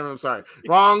Egerton. I'm sorry.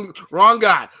 Wrong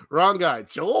guy.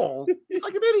 Joel? He's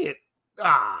like an idiot.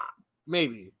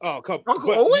 Maybe. Oh, come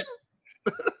Uncle Owen?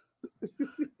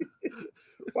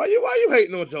 Why you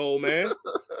hating on Joel, man?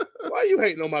 Why you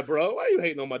hating on my bro? Why you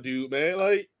hating on my dude, man?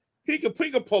 Like, he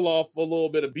could pull off a little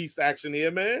bit of Beast action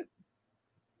here, man.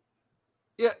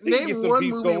 Yeah, name one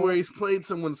movie where he's played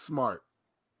someone smart.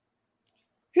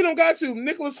 He don't got to.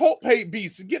 Nicholas Hoult paid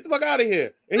Beast. Get the fuck out of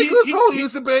here. And Nicholas Hoult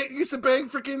used to bang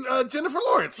freaking Jennifer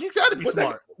Lawrence. He's got to be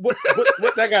smart. What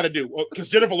that got to do? Because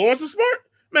Jennifer Lawrence is smart?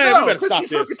 Man, we better stop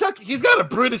this. From Kentucky. He's got a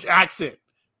British accent.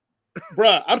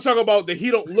 Bruh, I'm talking about that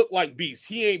he don't look like Beast.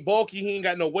 He ain't bulky. He ain't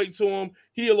got no weight to him.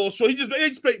 He a little short. They just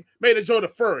made a joint a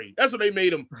furry. That's what they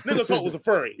made him. Nicholas Hoult was a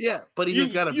furry. Yeah, but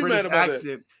he's got a British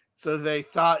accent, so they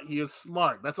thought he was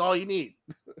smart. That's all you need.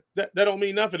 That don't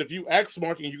mean nothing. If you act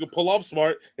smart and you can pull off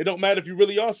smart, it don't matter if you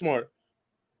really are smart.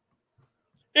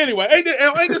 Anyway, ain't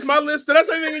this my list? Did I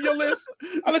say anything in your list?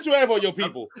 I'll let you have all your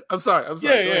people. I'm sorry.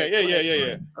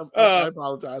 Yeah. I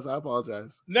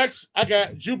apologize. Next, I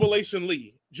got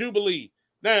Jubilee.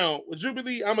 Now, with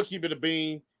Jubilee, I'm going to keep it a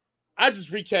bean. I just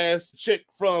recast the chick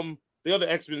from the other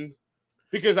X-Men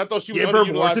because I thought she was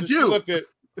underutilized.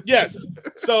 Yes.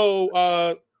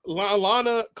 So,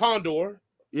 Lana Condor.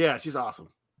 Yeah, she's awesome.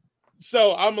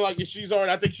 So, I'm like, she's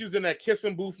already, I think she was in that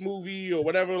Kissing Booth movie or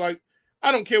whatever. Like,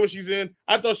 I don't care what she's in.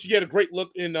 I thought she had a great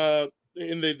look in the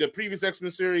previous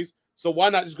X-Men series. So, why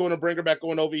not just go and bring her back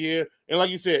on over here? And like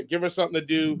you said, give her something to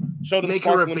do. Show them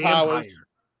sparkling powers.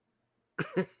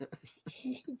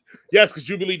 Yes, because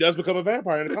Jubilee does become a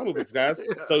vampire in the comic books, guys.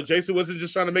 Yeah. So Jason wasn't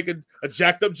just trying to make a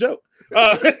jacked up joke.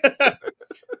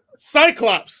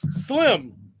 Cyclops,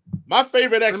 Slim, my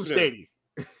favorite X-Men.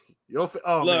 Look,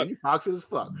 man, you toxic as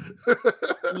fuck.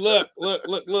 look. Man,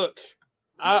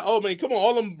 come on,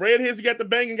 all them redheads he got the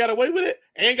bang and got away with it,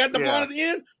 and got the blonde at the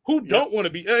end. Who don't want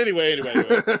to be anyway?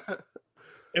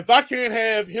 If I can't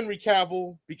have Henry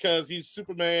Cavill because he's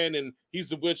Superman and he's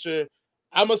the Witcher,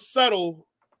 I'm going to settle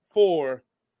for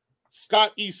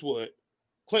Scott Eastwood,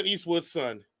 Clint Eastwood's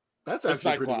son. That's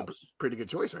actually a pretty good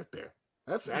choice right there.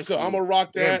 So I'm going to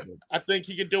rock that. I think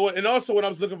he can do it. And also when I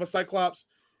was looking for Cyclops,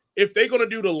 if they're going to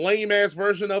do the lame-ass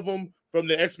version of him from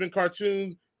the X-Men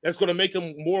cartoon, that's going to make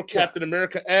him more Captain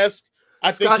America-esque,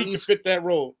 I think he can fit that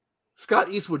role. Scott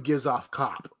Eastwood gives off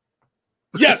cop.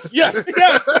 Yes. You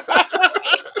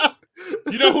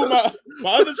know who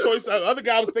my other choice, other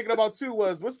guy I was thinking about too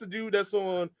was, what's the dude that's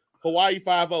on Hawaii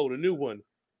Five-0, the new one?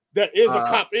 That is a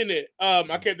cop in it.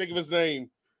 I can't think of his name.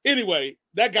 Anyway,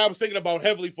 that guy I was thinking about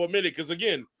heavily for a minute because,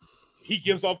 again, he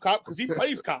gives off cop because he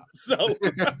plays cop. So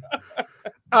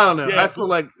I don't know. Yeah. I feel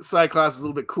like Cyclops is a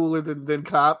little bit cooler than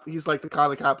cop. He's like the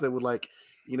kind of cop that would like,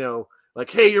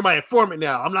 hey, you're my informant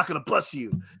now. I'm not going to bust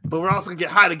you, but we're also going to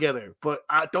get high together. But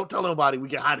don't tell nobody we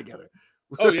get high together.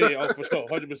 Oh, for sure.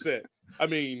 100%. I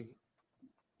mean,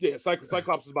 yeah,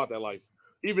 Cyclops is about that life,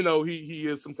 even though he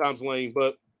is sometimes lame.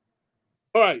 But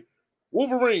all right,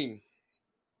 Wolverine,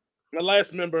 the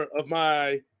last member of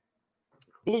my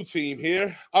blue team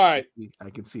here. All right. I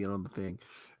can see it on the thing.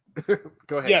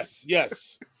 Go ahead.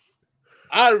 Yes.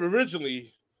 I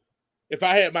originally, if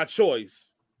I had my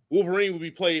choice, Wolverine would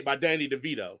be played by Danny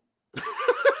DeVito.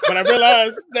 But I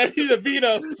realized Danny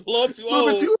DeVito is a little too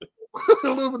old. A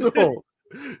little bit too old.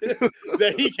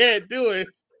 That he can't do it.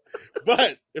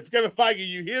 But if Kevin Feige,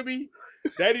 you hear me?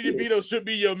 Danny DeVito should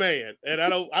be your man. And I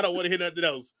don't want to hear nothing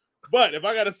else. But if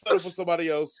I got to settle for somebody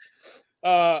else,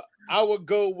 I would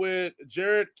go with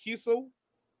Jared Kiesel.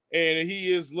 And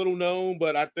he is little known,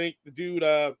 but I think the dude,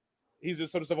 he's in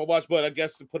some stuff I watch, but I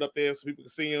guess to put up there so people can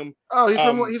see him. Oh,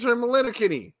 he's from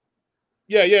Letterkenny.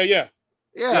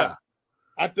 Yeah.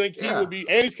 I think he would be,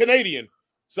 and he's Canadian.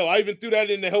 So I even threw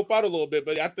that in to help out a little bit,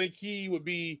 but I think he would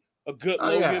be a good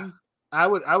Logan. Yeah. I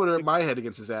would earn my head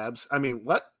against his abs. I mean,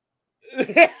 what?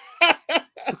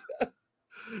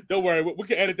 Don't worry, we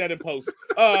can edit that in post.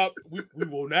 We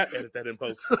will not edit that in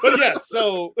post. But yes,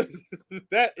 so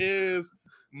that is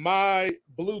my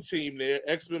blue team there,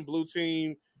 X-Men blue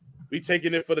team. We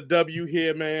taking it for the W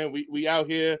here, man. We out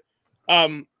here.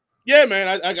 Yeah,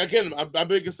 man. Again, my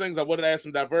biggest things, I wanted to add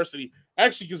some diversity.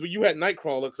 Actually, because when you had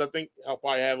Nightcrawler, because I think I'll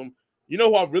probably have him. You know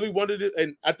who I really wanted it,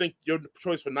 and I think your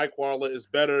choice for Nightcrawler is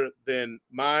better than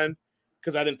mine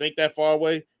because I didn't think that far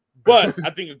away. But I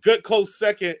think a good close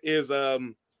second is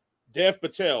Dev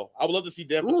Patel. I would love to see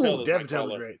Dev Patel as Dev Patel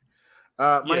Nightcrawler. is great.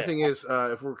 My thing is,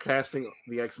 if we're casting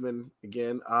the X-Men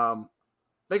again,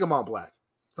 make them all black.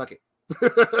 Fuck it.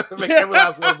 Make every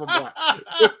last one of them black.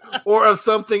 Or of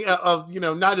something of,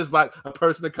 not just black, a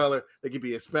person of color that could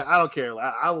be Hispanic. I don't care.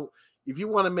 I will, if you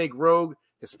want to make Rogue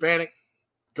Hispanic,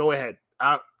 go ahead.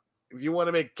 If you want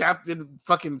to make Captain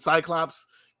fucking Cyclops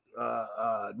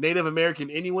Native American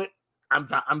Inuit,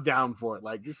 I'm down for it.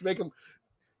 Like, just make them.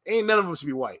 Ain't none of them should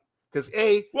be white. Because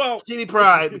Kitty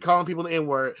Pryde and calling people the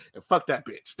N-word, and fuck that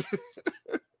bitch.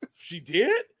 She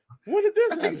did? When did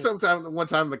this happen? I think one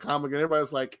time in the comic, and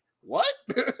everybody's like, what?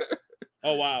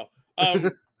 Oh, wow.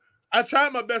 I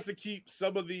tried my best to keep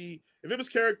some of if it was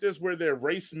characters where their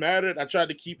race mattered, I tried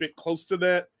to keep it close to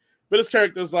that. But it's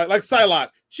characters like Psylocke,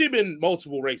 she's been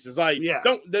multiple races. Like,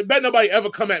 don't bet nobody ever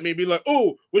come at me and be like,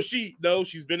 oh, was she? No,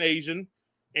 she's been Asian.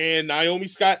 And Naomi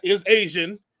Scott is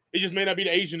Asian. It just may not be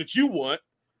the Asian that you want,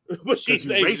 but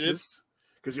she's Asian.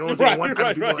 Because you only think one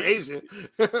type of people are Asian.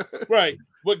 Right.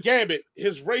 But Gambit,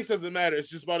 his race doesn't matter. It's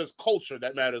just about his culture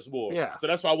that matters more. Yeah. So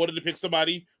that's why I wanted to pick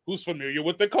somebody who's familiar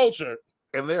with the culture.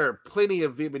 And there are plenty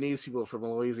of Vietnamese people from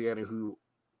Louisiana who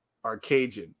are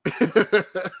Cajun.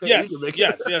 Yes.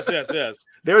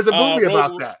 There was a movie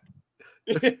about that.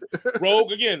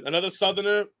 Rogue, again, another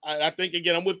Southerner. I think,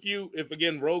 again, I'm with you. If,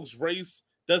 again, Rogue's race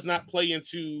does not play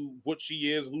into what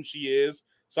she is, who she is.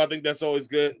 So I think that's always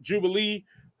good. Jubilee,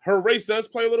 her race does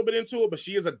play a little bit into it, but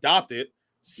she is adopted.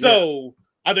 So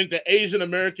I think the Asian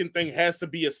American thing has to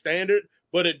be a standard,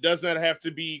 but it does not have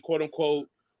to be, quote unquote,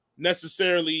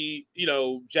 necessarily,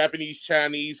 Japanese,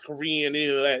 Chinese, Korean, any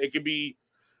of that. It could be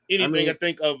anything. I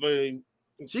think of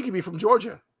she could be from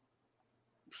Georgia,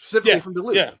 specifically from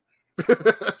Duluth. Yeah.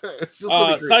 It's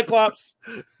just Cyclops,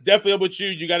 definitely up with you.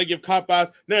 You got to give cop eyes.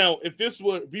 Now, if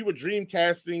we were dream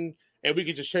casting and we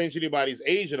could just change anybody's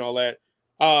age and all that,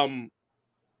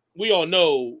 we all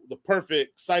know the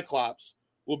perfect Cyclops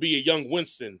will be a young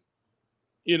Winston.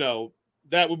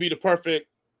 That would be the perfect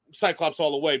Cyclops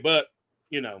all the way. But,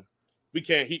 we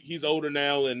can't. He's older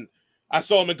now, and I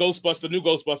saw him in new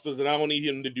Ghostbusters, and I don't need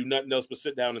him to do nothing else but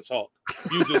sit down and talk.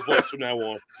 Use his voice from now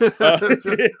on. I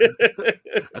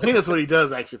think that's what he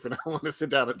does, actually, from now on, to sit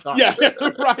down and talk. Yeah,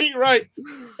 right.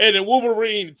 And then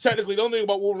Wolverine, technically, the only thing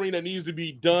about Wolverine that needs to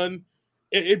be done,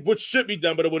 which should be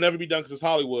done, but it will never be done because it's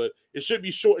Hollywood. It should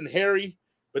be short and hairy,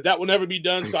 but that will never be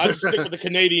done. So I just stick with the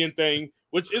Canadian thing,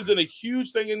 which isn't a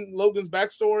huge thing in Logan's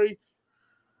backstory.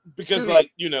 Because,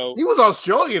 he was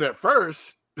Australian at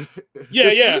first.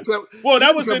 Yeah. Well,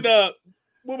 that was in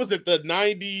what was it? The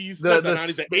 90s, the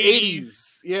 90s, the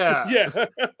 80s. Yeah.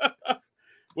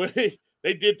 When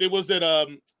they did, there was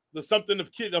the something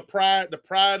of Kid, the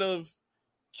pride of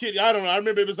Kid. I don't know. I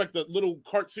remember it was like the little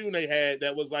cartoon they had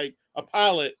that was like a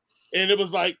pilot, and it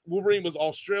was like Wolverine was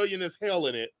Australian as hell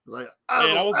in it. Like,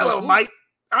 hello, Mike.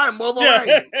 I'm Wolverine.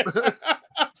 Yeah.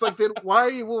 It's like, then why are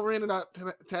you Wolverine and not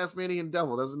Tasmanian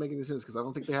Devil? Doesn't make any sense because I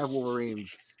don't think they have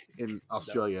Wolverines in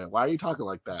Australia. No. Why are you talking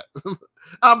like that?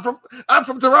 I'm from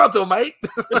Toronto, mate.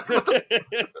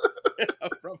 I'm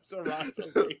from Toronto,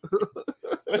 mate.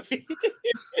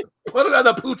 Put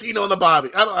another poutine on the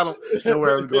barbie. I don't know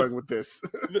where I was going with this.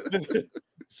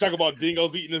 Talk about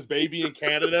dingoes eating his baby in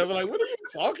Canada. I'm like, what are you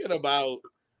talking about?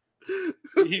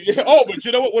 But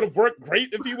you know what would have worked great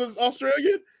if he was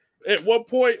Australian? At one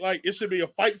point, like, it should be a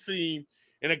fight scene,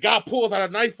 and a guy pulls out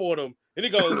a knife on him, and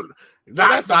he goes,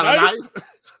 That's not a knife.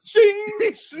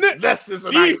 Shing, snip. This is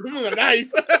a knife. This is a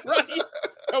knife. Right?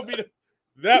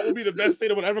 That would be the best thing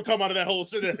that would ever come out of that whole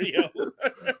scenario.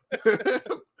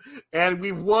 And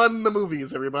we've won the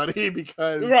movies, everybody,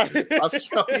 because Right.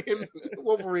 Australian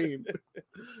Wolverine.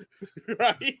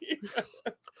 Right.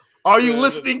 Are you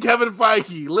listening, Kevin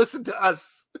Feige? Listen to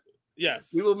us.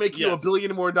 Yes. We will make you $1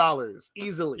 billion more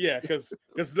easily. Yeah, because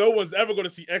no one's ever going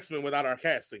to see X-Men without our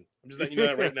casting. I'm just letting you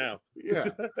know that right now. Yeah.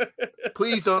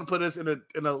 Please don't put us in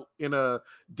a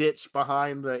ditch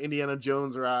behind the Indiana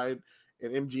Jones ride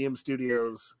in MGM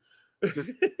Studios.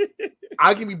 Just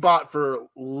I can be bought for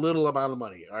little amount of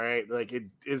money. All right, like it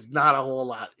is not a whole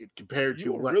lot compared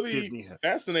to what really Disney has.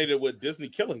 Fascinated with Disney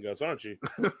killing us, aren't you?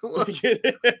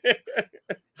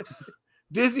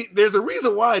 Disney. There's a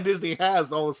reason why Disney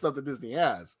has all the stuff that Disney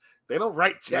has. They don't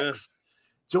write checks.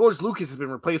 Yeah. George Lucas has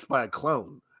been replaced by a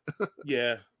clone.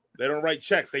 Yeah, they don't write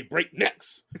checks. They break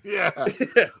necks. Yeah,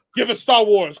 give us Star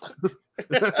Wars.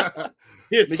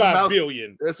 Here's Mickey $5 Mouse,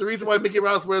 billion. That's the reason why Mickey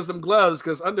Mouse wears them gloves,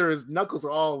 because under his knuckles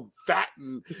are all fat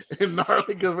and gnarly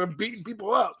because we're beating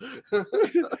people up.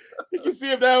 You can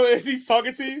see him now as he's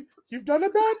talking to you. You've done a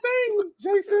bad thing,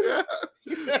 Jason.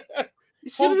 Yeah. You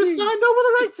should have just signed over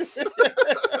the rights.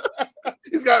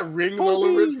 He's got rings all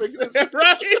over his fingers.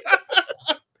 Right?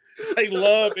 Say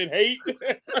love and hate.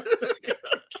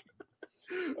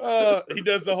 He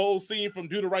does the whole scene from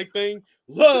Do the Right Thing.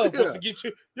 Love wants to get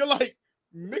you. You're like,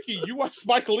 Mickey, you watch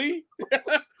Spike Lee?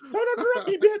 Don't interrupt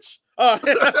me, bitch.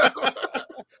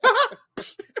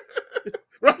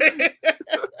 Right?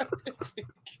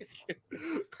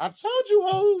 I've told you,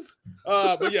 hoes.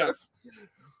 But yes.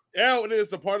 Now it is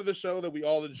the part of the show that we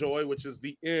all enjoy, which is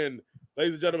the end.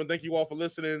 Ladies and gentlemen, thank you all for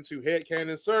listening to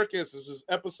Headcanon Circus. This is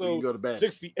episode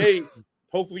 68.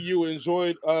 Hopefully you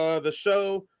enjoyed the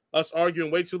show. Us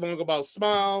arguing way too long about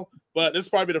Smile, but this is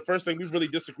probably the first thing we've really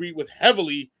disagreed with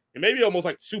heavily in maybe almost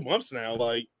like 2 months now.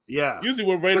 Like, yeah, usually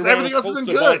we're right around everything else has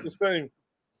been good. The same.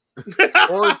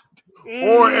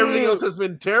 or everything else has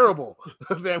been terrible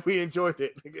that we enjoyed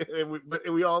it, and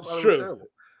we all thought it was terrible.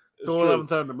 Thor: Love and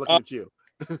Thunder, I'm looking at you.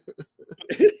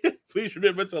 Please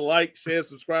remember to like, share,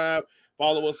 subscribe,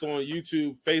 follow us on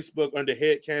YouTube, Facebook under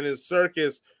Headcanon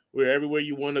Circus. We're everywhere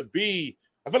you want to be.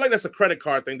 I feel like that's a credit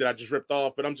card thing that I just ripped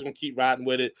off, but I'm just gonna keep riding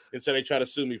with it until they try to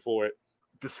sue me for it.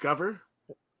 Discover,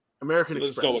 American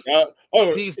Let's Express. Go.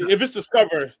 If it's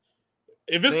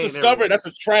Discover, that's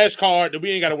a trash card that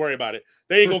we ain't got to worry about it.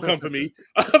 They ain't gonna come for me.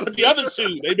 But the other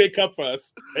two, they may come for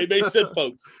us. They may send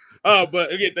folks.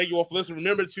 But again, thank you all for listening.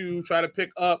 Remember to try to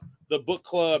pick up the book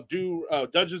club,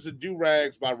 Dungeons and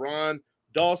Do-Rags by Ron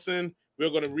Dawson. We're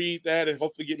going to read that and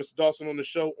hopefully get Mr. Dawson on the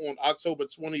show on October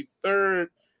 23rd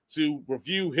to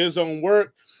review his own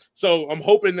work. So I'm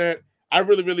hoping that I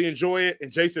really, really enjoy it, and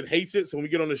Jason hates it. So when we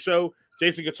get on the show,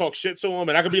 Jason can talk shit to him,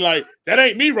 and I can be like, "That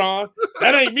ain't me, Ron.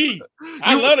 That ain't me.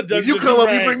 I love the Dungeons. You come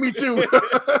up, you bring me too."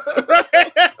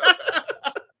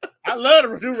 I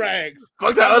love the do-rags.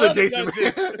 Fuck that other Jason.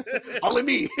 Only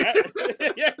me.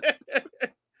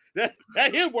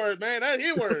 That hit word, man. That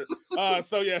hit word.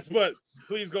 So yes, but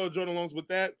please go join along with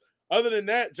that. Other than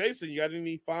that, Jason, you got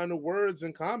any final words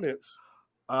and comments?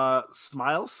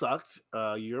 Smile sucked.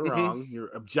 You're wrong.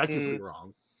 You're objectively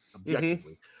wrong.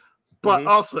 Objectively. But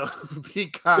also be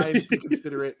kind, be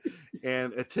considerate,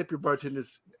 and tip your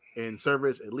bartenders and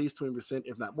servers at least 20%,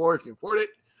 if not more, if you can afford it.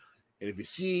 And if you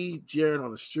see Jared on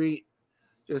the street,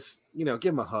 just, give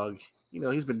him a hug.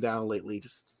 He's been down lately.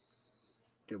 Just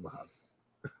give him a hug.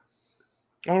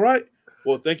 All right.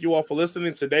 Well, thank you all for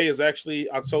listening. Today is actually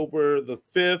October the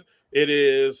 5th. It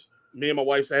is me and my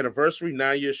wife's anniversary,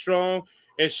 9 years strong.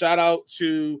 And shout out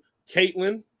to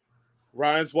Caitlin,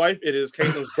 Ryan's wife. It is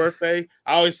Caitlin's birthday.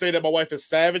 I always say that my wife is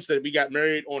savage, that we got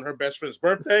married on her best friend's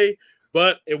birthday.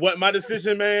 But it wasn't my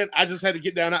decision, man. I just had to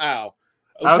get down the aisle.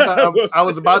 I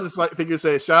was about to think you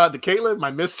say, shout out to Caitlin, my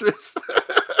mistress.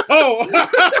 Oh,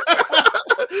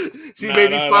 she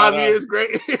made these 5 years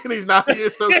great, and these 9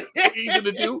 years so easy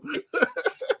to do.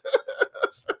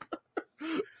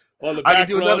 All the back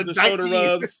rubs, the shoulder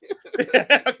rubs.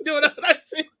 I can do another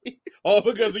 19. All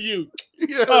because of you.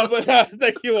 Yeah. But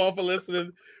thank you all for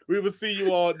listening. We will see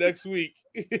you all next week.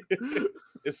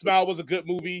 Smile was a good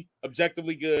movie,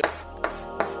 objectively good.